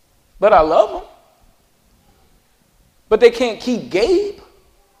 But I love them. But they can't keep Gabe.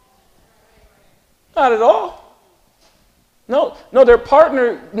 Not at all. No, their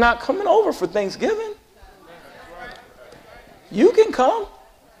partner not coming over for Thanksgiving. You can come.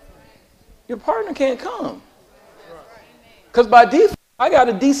 Your partner can't come. Because by default, I got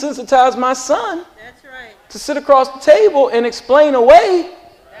to desensitize my son to sit across the table and explain away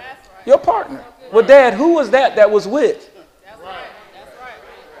your partner. Well, Dad, who was that was with?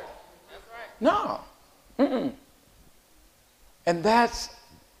 No. Mm-mm. And that's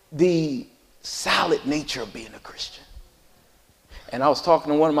the solid nature of being a Christian. And I was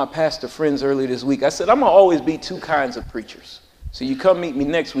talking to one of my pastor friends earlier this week. I said, I'm going to always be two kinds of preachers. So you come meet me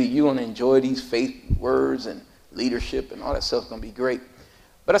next week, you're going to enjoy these faith words and leadership and all that stuff's going to be great.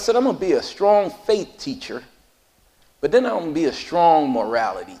 But I said, I'm going to be a strong faith teacher, but then I'm going to be a strong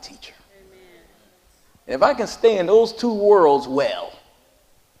morality teacher. Amen. And if I can stay in those two worlds well,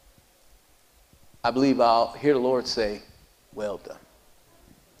 I believe I'll hear the Lord say, well done.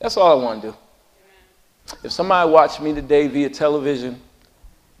 That's all I want to do. If somebody watched me today via television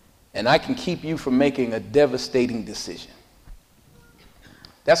and I can keep you from making a devastating decision,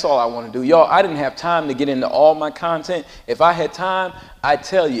 that's all I want to do. Y'all, I didn't have time to get into all my content. If I had time, I'd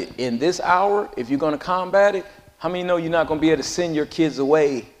tell you, in this hour, if you're going to combat it, how many know you're not going to be able to send your kids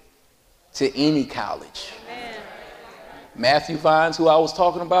away to any college? Amen. Matthew Vines, who I was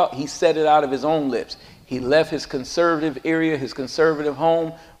talking about, he said it out of his own lips. He left his conservative area, his conservative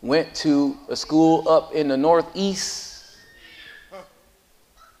home, went to a school up in the Northeast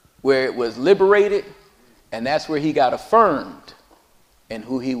where it was liberated, and that's where he got affirmed in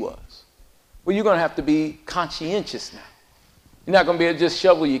who he was. Well, you're going to have to be conscientious now. You're not going to be able to just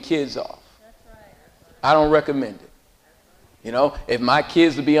shovel your kids off. I don't recommend it. You know, if my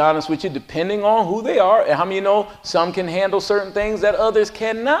kids, to be honest with you, depending on who they are, and how many know some can handle certain things that others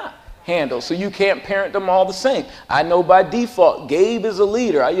cannot handle. So you can't parent them all the same. I know by default, Gabe is a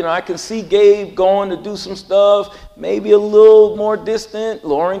leader. I can see Gabe going to do some stuff, maybe a little more distant.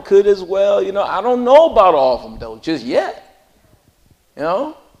 Lauren could as well. I don't know about all of them, though, just yet.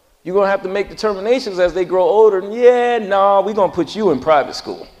 You're going to have to make determinations as they grow older. We're going to put you in private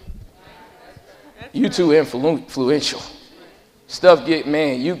school. You too influential. Stuff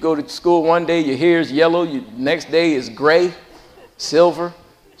you go to school one day, your hair is yellow, next day is gray, silver.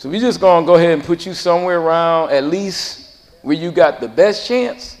 So we're just going to go ahead and put you somewhere around at least where you got the best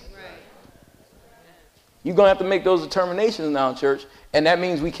chance. You're going to have to make those determinations now, church. And that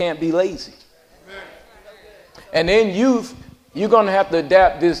means we can't be lazy. And then youth, you're going to have to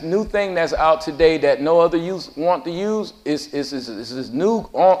adapt this new thing that's out today that no other youth want to use. It's this new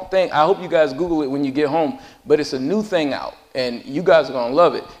thing. I hope you guys Google it when you get home. But it's a new thing out. And you guys are going to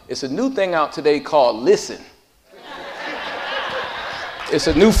love it. It's a new thing out today called Listen. It's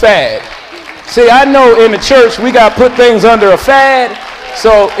a new fad. See, I know in the church we got to put things under a fad.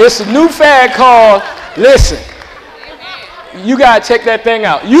 So it's a new fad called Listen. You got to check that thing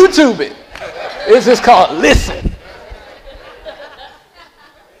out. YouTube it. It's just called Listen.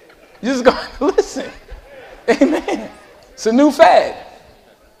 You just got to listen. Amen. It's a new fad.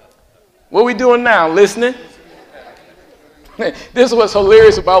 What we doing now? Listening? This is what's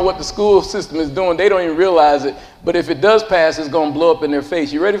hilarious about what the school system is doing. They don't even realize it. But if it does pass, it's going to blow up in their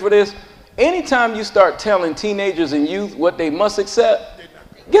face. You ready for this? Anytime you start telling teenagers and youth what they must accept,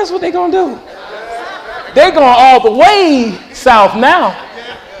 guess what they're going to do? They're going all the way south now.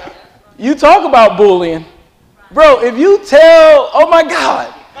 You talk about bullying. Bro, if you tell, oh my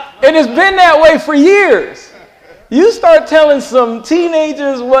God, and it's been that way for years. You start telling some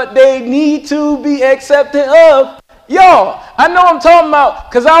teenagers what they need to be accepting of. Y'all, I know I'm talking about,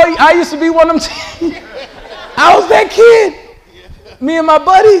 because I used to be one of them. I was that kid. Me and my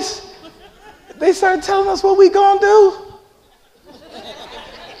buddies, they started telling us what we gonna do.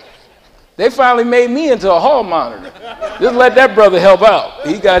 They finally made me into a hall monitor. Just let that brother help out.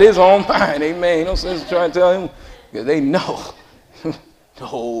 He got his own mind. Amen. No sense trying to tell him, because they know.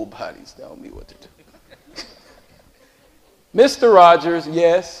 Nobody's telling me what to do. Mr. Rogers,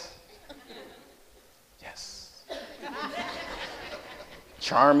 yes.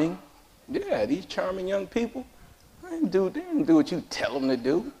 Charming. Yeah, these charming young people. They didn't do what you tell them to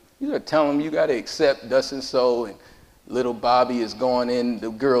do. You gotta tell them you got to accept thus and so, and little Bobby is going in the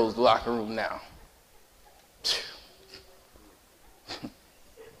girls' locker room now.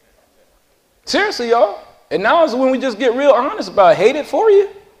 Seriously, y'all. And now is when we just get real honest about it. Hate it for you.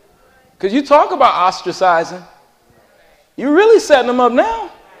 Because you talk about ostracizing. You're really setting them up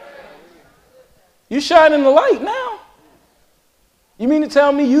now. You shining the light now. You mean to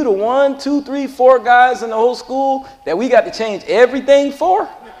tell me you the 1, 2, 3, 4 guys in the whole school that we got to change everything for?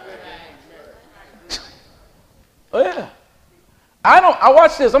 Oh, yeah. I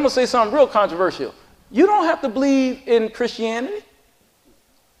watch this. I'm going to say something real controversial. You don't have to believe in Christianity.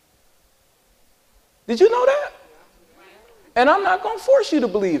 Did you know that? And I'm not going to force you to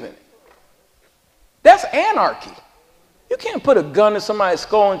believe in it. That's anarchy. You can't put a gun in somebody's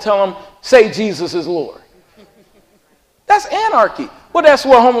skull and tell them, say Jesus is Lord. That's anarchy. Well, that's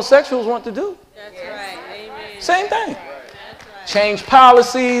what homosexuals want to do. That's right. Amen. Same thing. That's Change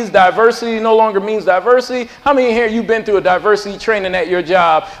policies. Diversity no longer means diversity. How many here you've been through a diversity training at your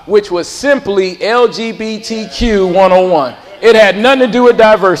job, which was simply LGBTQ 101? It had nothing to do with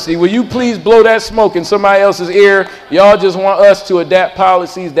diversity. Will you please blow that smoke in somebody else's ear? Y'all just want us to adapt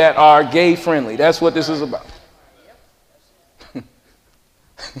policies that are gay friendly. That's what this is about.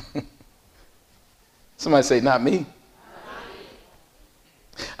 Somebody say, not me.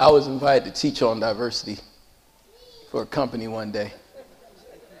 I was invited to teach on diversity for a company one day.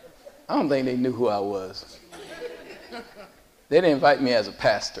 I don't think they knew who I was. They didn't invite me as a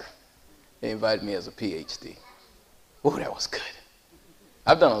pastor. They invited me as a PhD. Oh, that was good.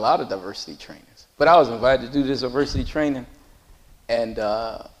 I've done a lot of diversity trainings, but I was invited to do this diversity training, and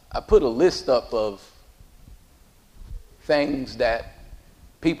I put a list up of things that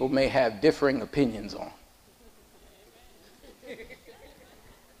people may have differing opinions on.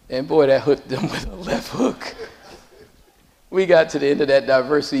 And boy, that hooked them with a left hook. We got to the end of that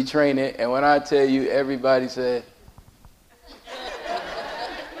diversity training, and when I tell you, everybody said,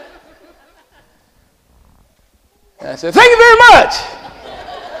 and I said, thank you very much.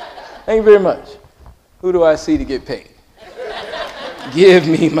 Thank you very much. Who do I see to get paid? Give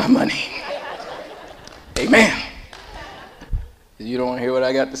me my money. Amen. You don't want to hear what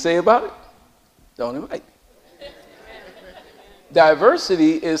I got to say about it? Don't invite me.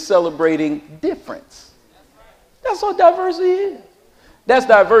 Diversity is celebrating difference. That's what diversity is. That's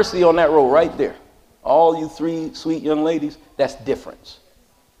diversity on that row right there. All you three sweet young ladies, that's difference.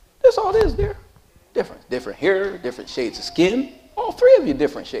 That's all it is there. Difference. Different hair, different shades of skin. All three of you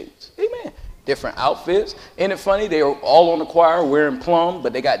different shades. Amen. Different outfits. Ain't it funny? They are all on the choir wearing plum,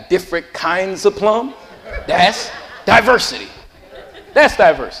 but they got different kinds of plum. That's diversity. That's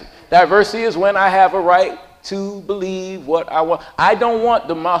diversity. Diversity is when I have a right to believe what I want. I don't want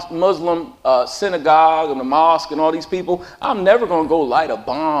the Muslim synagogue and the mosque and all these people. I'm never going to go light a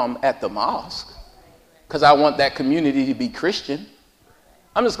bomb at the mosque because I want that community to be Christian.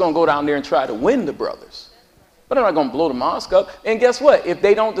 I'm just going to go down there and try to win the brothers. But I'm not going to blow the mosque up. And guess what? If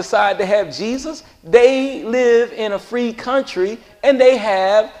they don't decide to have Jesus, they live in a free country and they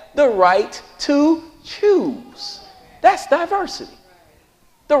have the right to choose. That's diversity.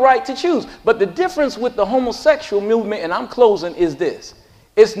 The right to choose. But the difference with the homosexual movement, and I'm closing, is this.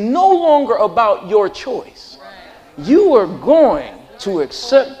 It's no longer about your choice. You are going to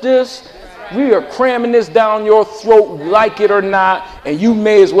accept this. We are cramming this down your throat, like it or not, and you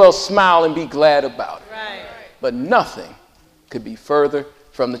may as well smile and be glad about it. Right. But nothing could be further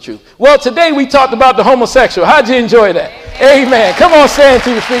from the truth. Well, today we talked about the homosexual. How'd you enjoy that? Amen. Come on, stand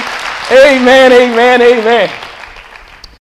to your feet. Amen, amen, amen.